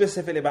to talk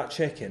specifically about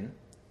chicken,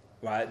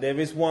 right, there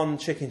is one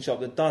chicken shop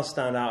that does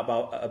stand out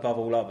above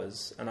all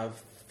others, and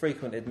I've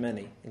frequented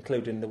many,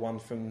 including the one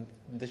from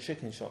the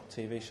Chicken Shop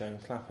TV show in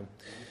Clapham.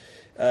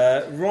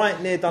 Right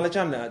near Dulwich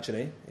Hamlet,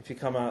 actually. If you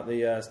come out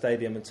the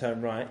stadium and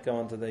turn right, go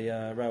under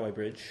the railway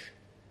bridge.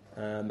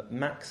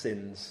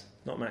 Maxin's,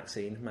 not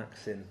Maxine,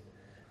 Maxin.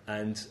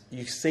 and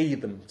you see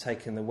them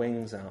taking the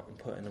wings out and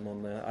putting them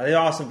on there. There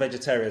are some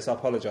vegetarians. I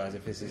apologise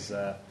if this is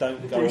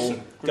don't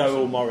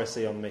go all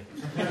Morrissey on me.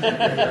 But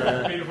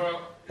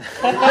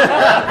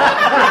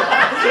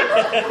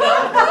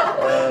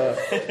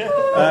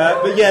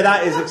yeah,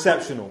 that is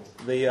exceptional.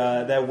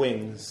 Their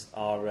wings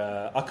are.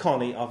 I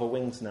can't eat other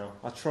wings now.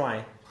 I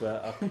try,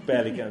 but I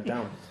barely get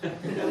them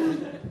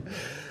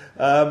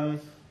down.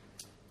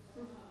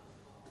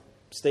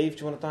 Steve, do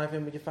you want to dive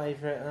in with your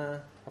favourite?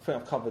 I think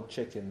I've covered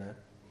chicken there.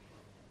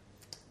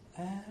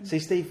 See,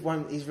 Steve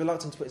he's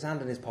reluctant to put his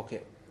hand in his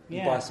pocket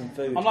and buy some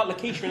food. I'm like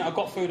Lakeisha and I've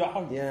got food at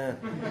home. Yeah.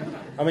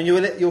 I mean,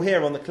 you'll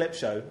hear on the clip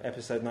show,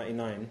 episode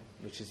 99,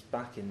 which is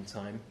back in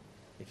time,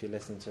 if you're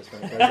listening to us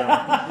when it goes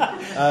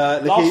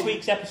out. Last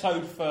week's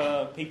episode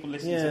for people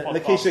listening to the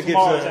podcast.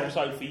 Tomorrow's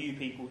episode for you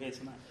people here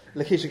tonight.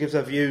 Lakeisha gives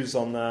her views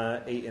on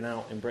eating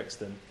out in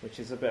Brixton, which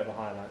is a bit of a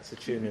highlight, so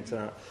tune into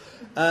that.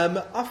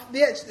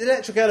 The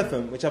electric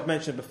elephant, which I've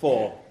mentioned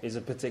before, is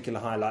a particular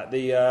highlight.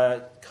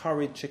 The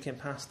curried chicken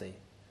pasty,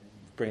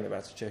 bringing it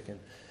back to chicken,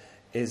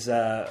 is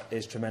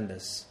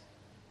tremendous.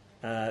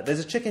 There's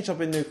a chicken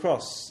shop in New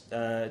Cross,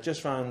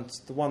 just round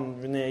the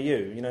one near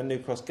you, New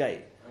Cross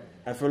Gate.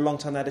 And for a long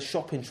time they had a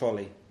shopping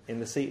trolley in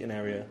the seating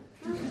area.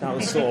 That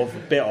was sort of a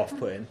bit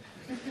off-putting.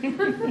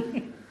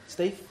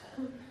 Steve?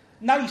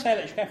 Now you say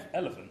electric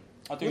elephant.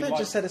 I do. You don't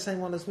just say the same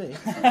one as me.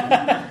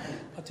 I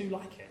do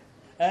like it.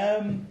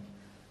 I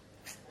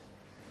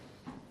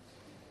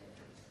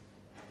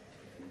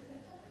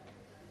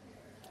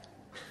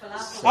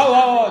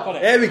got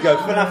it. There we go.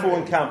 Falafel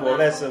and Campbell.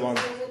 There's the one.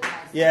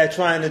 Yeah,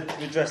 trying to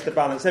address the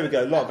balance. There we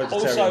go. A lot of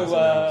vegetarians.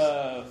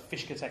 Also,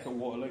 fish Katek at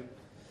Waterloo.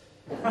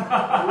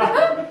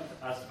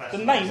 The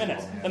name, isn't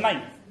it? The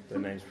name. The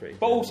name's pretty.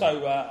 But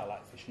also, I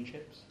like fish and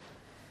chips.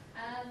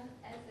 As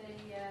a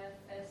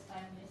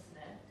first-time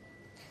listener,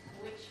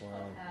 which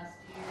podcast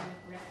do you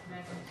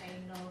recommend a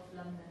North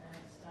Londoner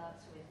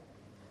starts with?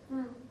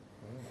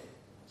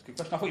 That's a good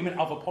question. I thought you meant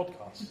other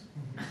podcasts.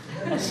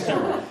 I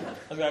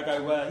was going to go,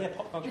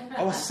 podcast.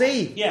 Oh, I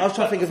see. Yeah, I was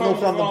trying to think of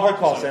North London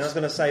podcasts, and I was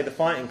going to say the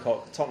Fighting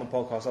Cock, Tottenham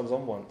podcast I was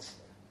on once.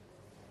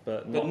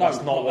 But no,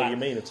 that's not what you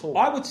mean at all.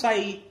 I would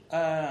say,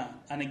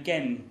 and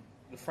again,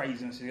 the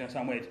phrasing is going to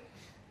sound weird,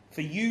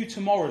 for you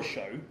tomorrow's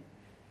show,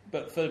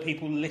 but for the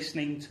people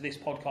listening to this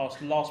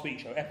podcast, last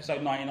week's show,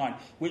 episode 99,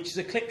 which is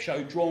a clip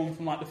show drawn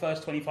from like the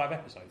first 25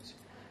 episodes.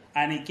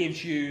 And it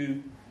gives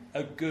you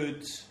a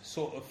good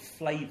sort of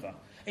flavour.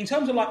 In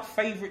terms of like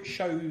favourite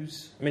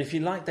shows... I mean, if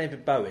you like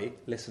David Bowie,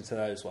 listen to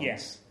those ones.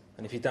 Yes.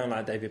 And if you don't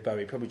like David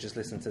Bowie, probably just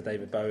listen to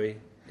David Bowie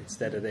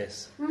instead of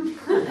this. Until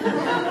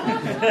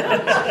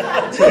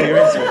you're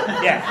into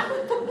it. Yeah.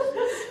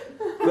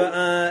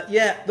 But,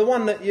 the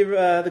one that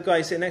the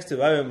guy sitting next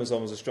to, Owen, was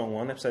on, was a strong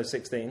one, episode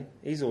 16.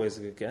 He's always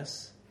a good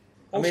guess.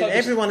 Also, I mean,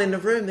 everyone in the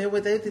room, they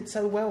did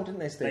so well, didn't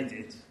they, Steve? They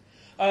did.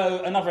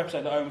 Another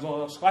episode that Owen was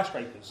on,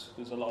 Skyscrapers,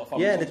 was a lot of fun.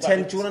 Yeah, do you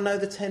want to know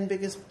the 10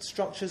 biggest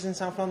structures in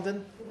South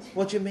London?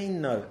 What do you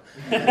mean, no?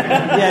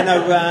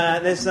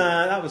 That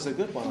was a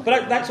good one.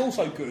 But that's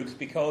also good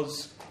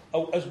because,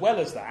 as well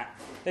as that,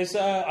 there's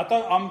I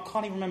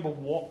can't even remember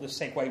what the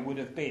segue would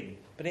have been,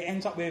 but it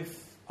ends up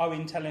with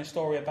Owen telling a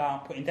story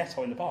about putting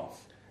Dettol in the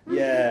bath.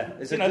 Yeah,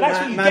 there's a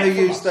man who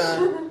used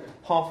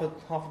half a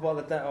bottle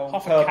of Dettol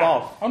per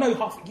bath. Oh no,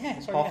 half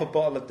a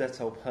bottle of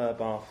Dettol per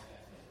bath.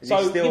 Is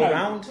he still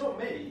around? Not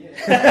me.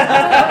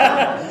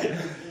 Yeah.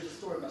 It's a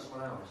story about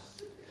someone else.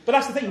 But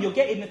that's the thing, you're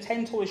getting the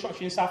 10 tallest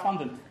structures in South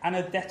London and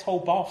a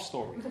Dettol bath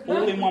story,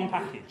 all in one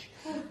package.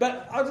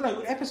 But, I don't know,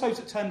 episodes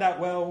that turned out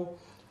well...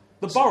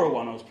 The Borough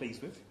one I was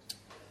pleased with.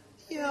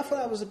 Yeah, I thought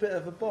that was a bit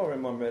of a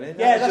boring one, really.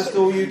 That's just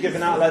all you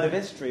giving out a load of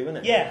history, wasn't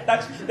it? Yeah,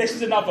 this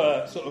is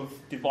another sort of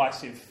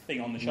divisive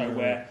thing on the show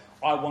where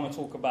I want to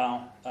talk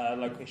about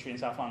local history in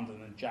South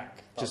London and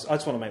Jack... I just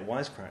want to make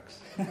wisecracks.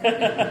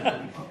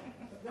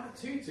 That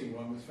tooting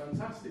one was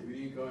fantastic with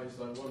you guys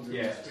wandering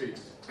the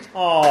streets.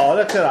 Oh,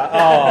 look at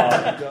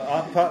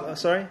that!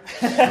 Sorry.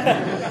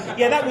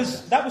 Yeah, that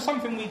was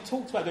something we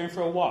talked about doing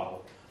for a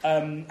while,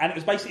 and it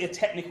was basically a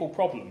technical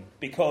problem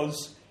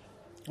because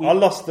I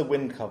lost the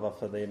wind cover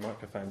for the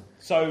microphone.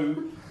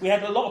 So we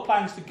had a lot of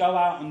plans to go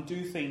out and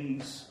do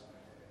things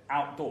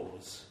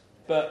outdoors,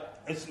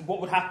 but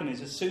what would happen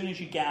is as soon as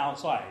you get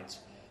outside,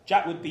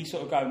 Jack would be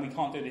sort of going, "We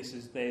can't do this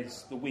as the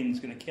wind's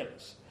going to kill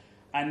us."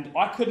 And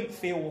I couldn't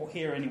feel or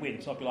hear any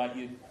wind, so I'd be like,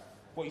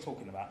 what are you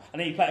talking about?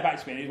 And then he'd play it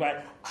back to me, and he'd be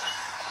like,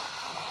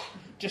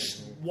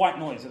 just white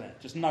noise, isn't it?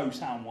 Just no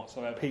sound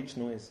whatsoever. Peach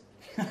noise.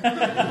 That's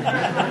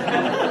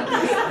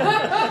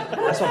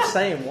what I'm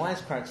saying,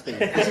 wisecracks, Steve.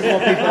 This is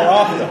what people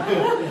are after.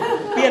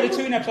 But yeah, the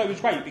tune episode was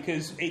great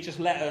because it just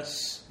let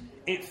us,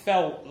 it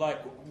felt like,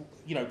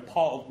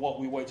 part of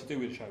what we wanted to do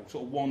with the show,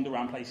 sort of wander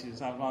around places in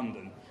South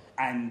London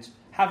and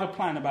have a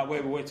plan about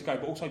where we wanted to go,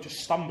 but also just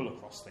stumble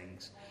across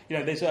things.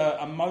 There's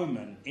a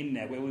moment in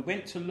there where we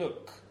went to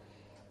look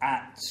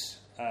at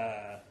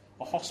a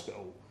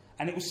hospital,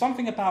 and it was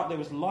something about there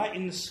was light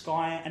in the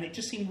sky, and it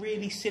just seemed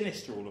really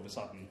sinister all of a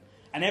sudden.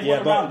 And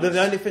everyone around us...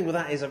 The only thing with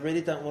that is I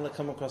really don't want to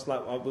come across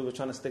like we were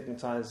trying to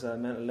stigmatise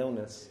mental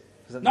illness.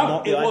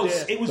 No,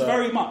 it was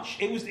very much.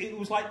 It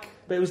was like.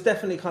 But it was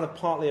definitely kind of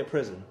partly a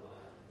prison.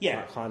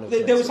 Yeah, kind of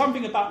there was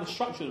something about the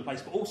structure of the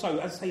place, but also,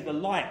 as I say, the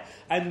light.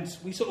 And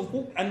we sort of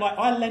walked, and like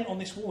I leant on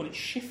this wall, and it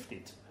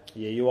shifted.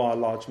 Yeah, you are a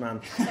large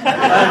man.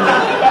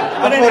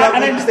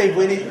 Steve,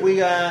 we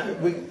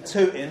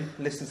tooting.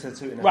 Listen to the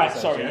tooting. Right,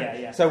 episode, sorry,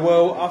 yeah.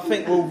 So I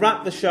think we'll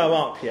wrap the show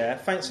up. Yeah,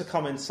 thanks for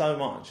coming so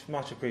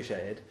much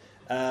appreciated.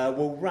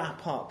 We'll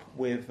wrap up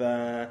with.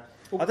 I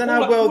don't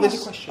know how well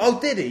this. Oh,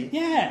 did he?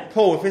 Yeah.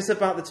 Paul, if it's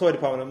about the toy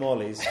department at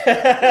Morley's,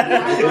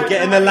 we're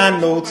getting the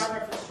landlord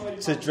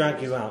to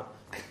drag you out.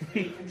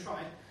 You can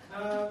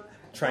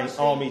try.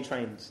 Army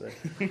trained. So.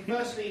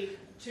 Firstly,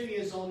 2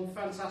 years on,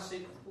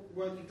 fantastic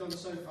work you've done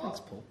so far.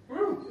 Thanks, Paul.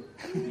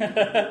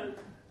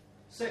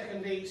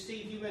 Secondly,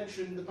 Steve, you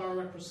mentioned the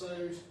Borough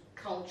episode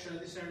culture.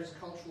 This area is a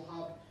cultural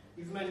hub.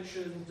 You've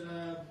mentioned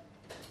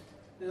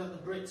the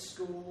Brit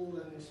School,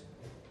 and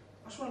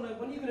I just want to know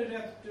when you're going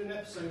to do an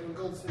episode on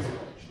Goldsmiths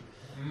College.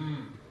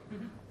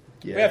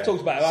 Yeah. We have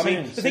talked about it. I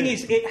mean, the thing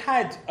is, it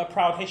had a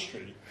proud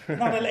history.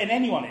 Now they're letting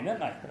anyone in, aren't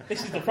they?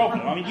 This is the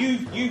problem. I mean,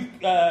 you've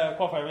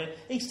qualified over here.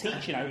 He's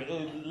teaching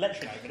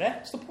lecturing over there.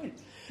 What's the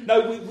point?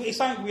 No, it's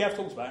something we have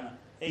talked about,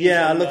 isn't it?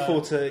 I look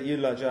forward to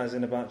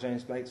eulogising about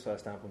James Blake's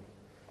first album.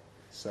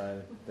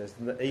 So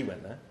he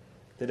went there.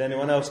 Did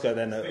anyone else go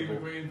there? Notable? Steve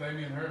McQueen,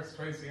 Damien Hirst,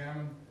 Tracy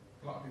Ammon.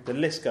 The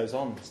list goes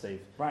on,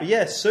 Steve. Right. But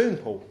yeah, soon,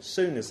 Paul.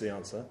 Soon is the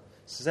answer.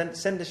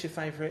 Send us your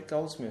favourite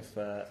Goldsmith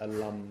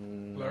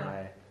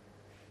alumni.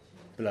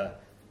 Blur.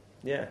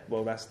 Yeah,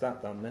 well, that's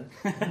that done then.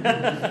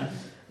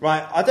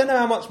 Right, I don't know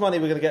how much money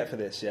we're going to get for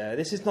this, yeah?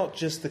 This is not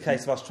just the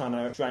case of us trying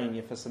to drain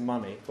you for some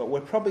money, but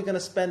we're probably going to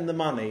spend the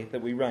money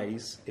that we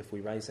raise, if we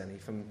raise any,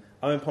 from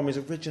Owen Pomeroy's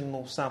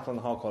original South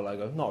London Hardcore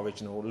logo. Not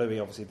original, Louis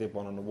obviously did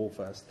one on the wall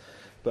first,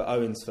 but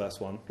Owen's first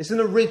one. It's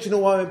an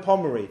original Owen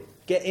Pomeroy.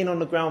 Get in on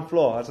the ground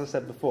floor, as I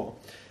said before.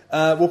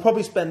 We'll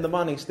probably spend the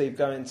money, Steve,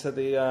 going to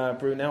the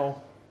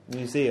Brunel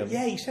Museum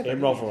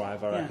in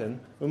Rotherhithe, I reckon. Yeah.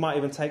 We might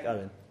even take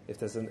Owen.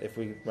 If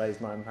we raise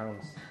 £9,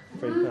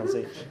 £3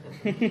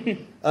 each.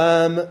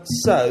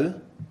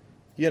 So,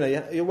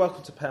 you're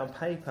welcome to pay on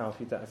PayPal if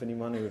you don't have any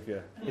money with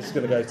you. It's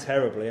going to go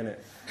terribly, isn't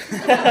it?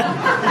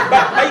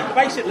 But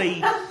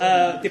basically,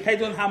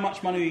 depending on how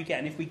much money you get,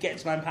 and if we get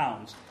to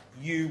 £9,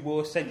 you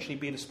will essentially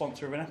be the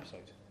sponsor of an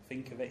episode.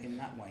 Think of it in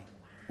that way.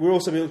 We'll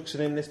also be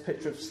auctioning this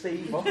picture of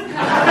Steve off.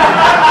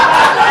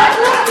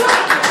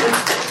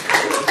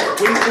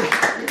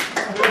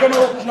 We're going to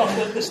auction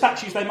off the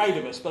statues they made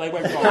of us, but they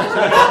went wrong.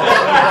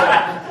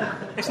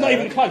 It's not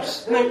even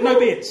close. No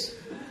beards.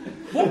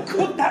 What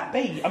could that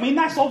be? I mean,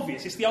 that's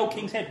obvious. It's the old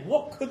King's Head.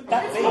 What could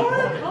that be?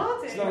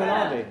 It's Laurel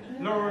Hardy.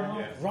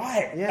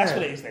 Right, yeah. That's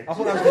what it is then. I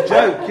thought that was a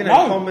joke,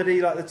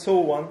 comedy like the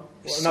tall one.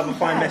 Another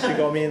fine mess you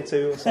got me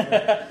into or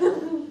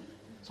something.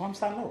 So I'm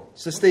Stan Laurel.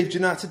 So, Steve, do you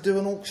know how to do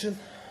an auction?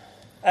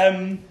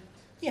 Yeah.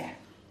 I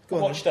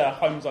watched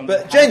Homes Under.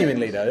 But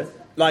genuinely, though,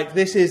 I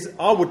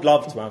would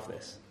love to have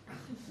this.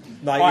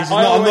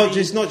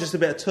 It's not just a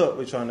bit of toot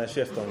we're trying to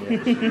shift on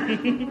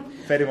you.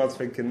 If anyone's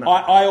thinking that.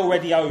 I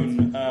already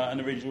own an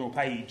original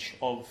page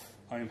of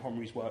Owen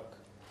Pomeroy's work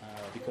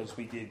because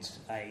we did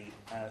a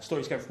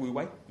Stories Go for Wu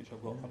Wei, which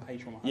I've got a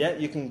page from. Yeah,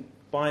 you can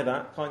buy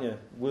that, can't you?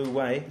 Wu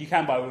Wei. You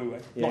can buy Wu Wei.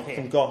 Yeah, not here.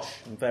 From Gosh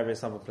and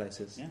various other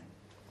places. Yeah.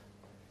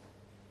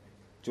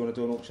 Do you want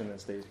to do an auction then,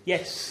 Steve?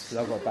 Yes. Because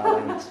I've got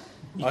bad hands.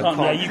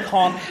 You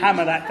can't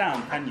hammer that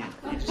down, can you?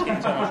 You just get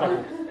into so much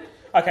trouble.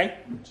 Okay.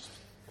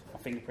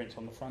 Fingerprints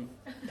on the front.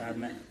 Bad,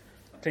 isn't it?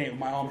 Clean it with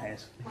my arm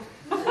hairs.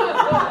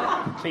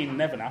 Clean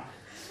never now.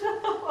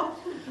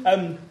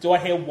 Do I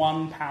hear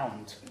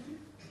 £1?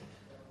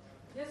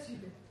 Yes, you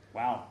do.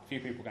 Wow, a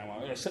few people going,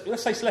 well,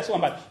 let's say Celeste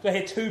 £1. Do I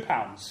hear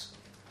 £2?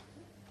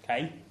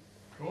 Okay.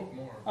 Cool,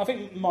 more. I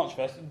think March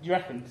 1st. Do you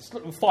reckon? It's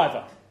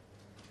 £5.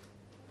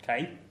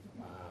 Okay.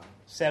 Wow.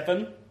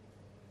 7.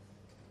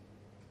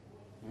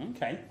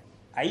 Okay.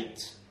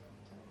 8.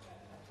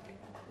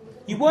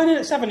 You weren't in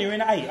at 7, you were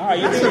in at 8. All right,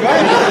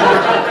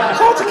 it's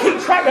hard to keep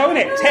track though, isn't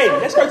it?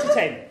 10. Let's go to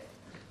 10.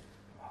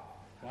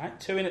 Right,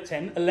 2 in at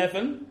 10.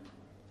 11.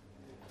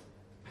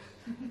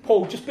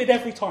 Paul, just bid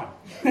every time.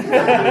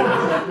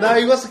 No,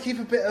 he wants to keep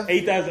a bit of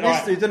history,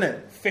 right. Doesn't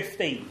it?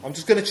 15. I'm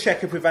just going to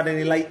check if we've had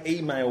any late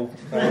email.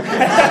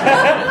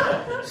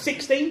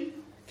 16.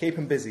 Keep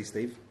him busy,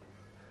 Steve.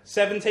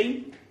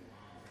 17.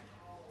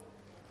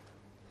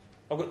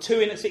 I've got 2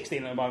 in at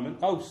 16 at the moment.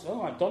 Oh,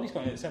 all right, Donnie's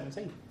going in at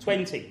 17.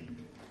 20.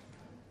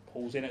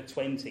 Paul's in at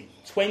 20.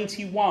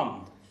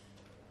 21.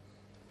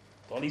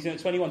 Donnie's in at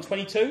 21.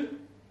 22.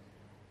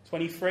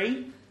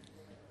 23.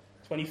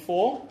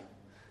 24.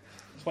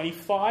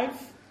 25.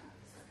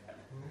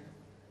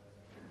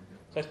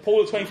 So it's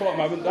Paul at 24 at the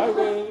moment. No,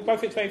 we're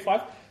both at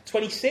 25.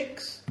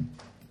 26.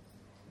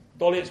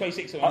 Dolly at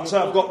 26 at the moment.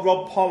 So I've got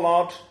Rob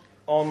Pollard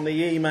on the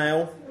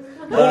email.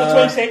 Paul at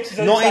 26.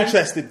 Not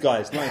interested,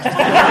 guys. Not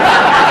interested.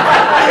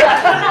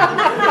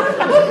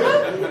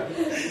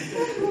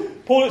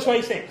 Paul at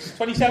 26.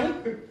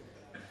 27.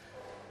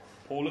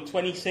 Paul at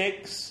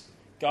 26.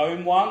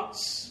 Going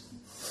once.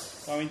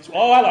 Oh,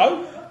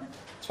 hello.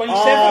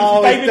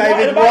 27,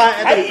 David White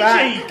at the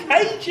back.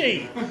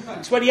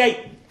 KG. 28.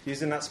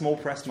 Using that small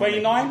press.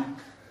 29.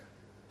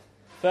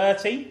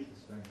 30.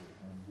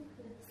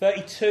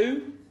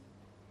 32.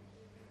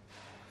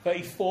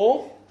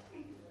 34.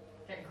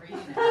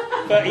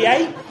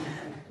 38.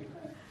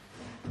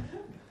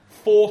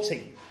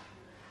 40.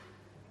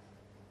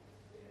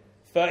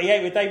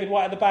 38 with David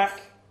White at the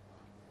back.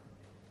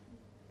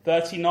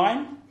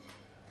 39.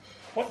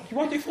 What? You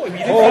won't do 40, but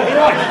you do 39.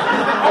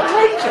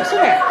 Outrageous,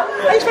 isn't it?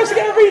 How are you supposed to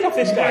get a read off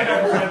this guy?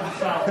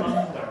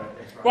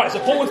 Right, so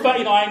Paul with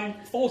 39.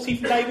 40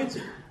 for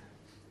David.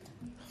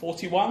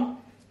 41.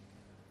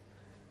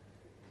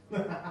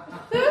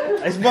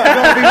 It's got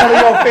to be one of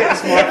your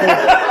bits,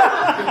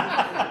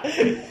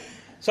 Michael.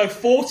 So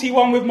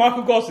 41 with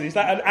Michael Gosling. Is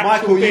that an actual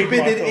Michael, you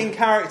bid it in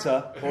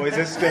character, or is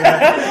this been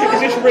is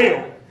this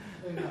real?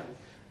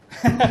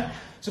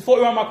 So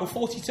 41, Michael.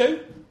 42.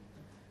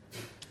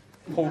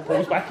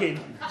 Paul's back in.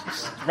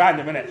 Just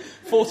random, isn't it?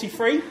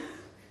 43.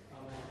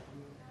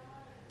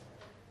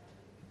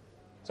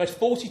 So it's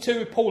 42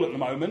 with Paul at the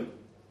moment.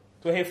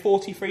 Do I hear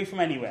 43 from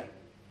anywhere?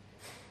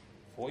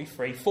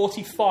 43.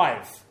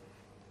 45.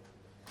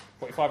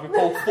 45 with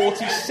Paul.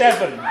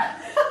 47.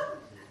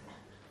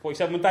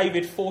 47 with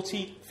David.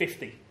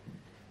 50.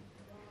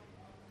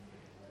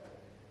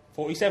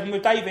 47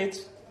 with David.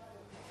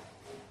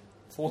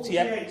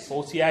 48.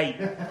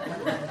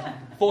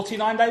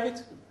 49,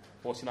 David.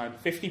 49.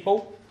 50,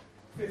 Paul.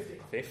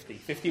 50.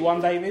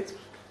 51, David.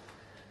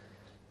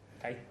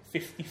 Okay.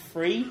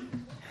 53,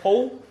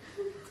 Paul.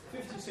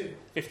 52.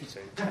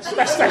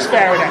 That's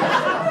fair enough.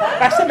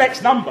 That's the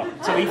next number,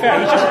 to be fair.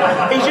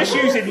 He's just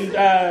using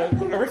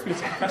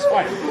arithmetic. That's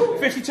fine.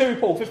 52,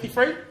 Paul.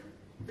 53?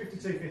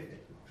 52.50.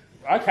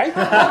 Okay.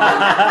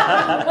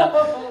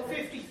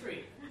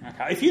 53.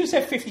 Okay. If you'd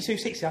said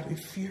 52.60, I'd be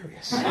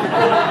furious.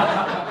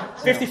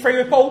 53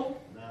 with Paul?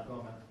 No, go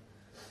on, man.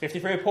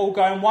 53 with Paul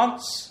going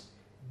once.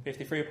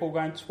 53 with Paul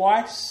going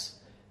twice.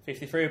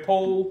 53 with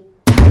Paul.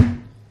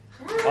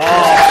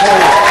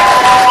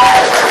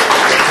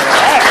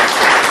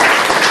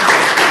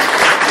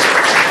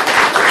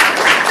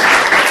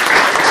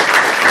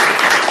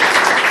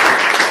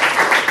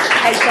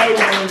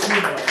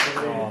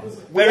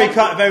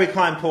 Very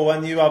kind, Paul,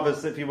 and you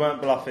others, if you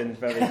weren't bluffing,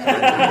 very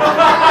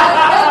kind.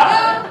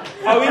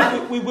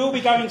 We will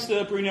be going to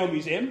the Brunel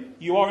Museum.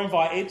 You are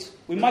invited.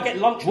 We might get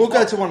lunch. We'll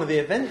go to one of the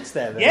events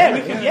there. Then,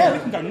 yeah, we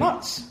can go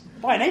nuts.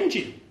 Buy an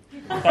engine.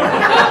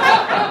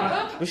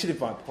 We should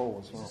invite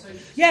Paul as well.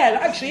 Yeah,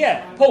 actually,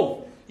 yeah.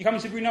 Paul, you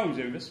coming to Brunel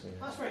Museum with us?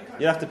 That's very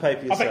kind. You have to pay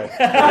for yourself.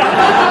 Right.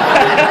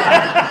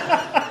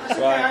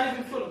 I live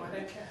in Fulham, I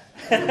don't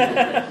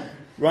care.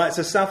 Right,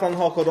 so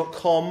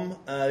southlondonhardcore.com.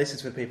 This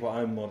is for people at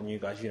home more than you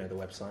guys. You know the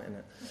website, isn't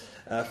it?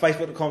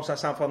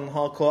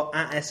 Facebook.com/southlondonhardcore,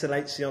 at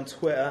SLHC on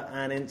Twitter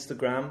and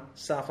Instagram,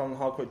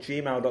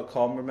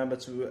 southlondonhardcore@gmail.com. Remember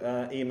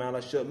to email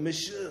us your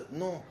Monsieur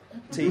Non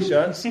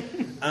t-shirts.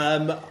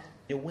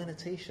 You'll win a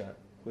t-shirt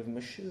with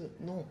Monsieur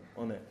Non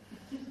on it.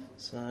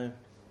 So,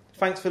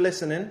 thanks for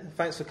listening.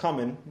 Thanks for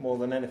coming, more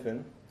than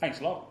anything. Thanks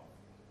a lot.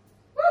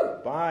 Woo!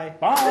 Bye.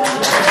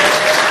 Bye.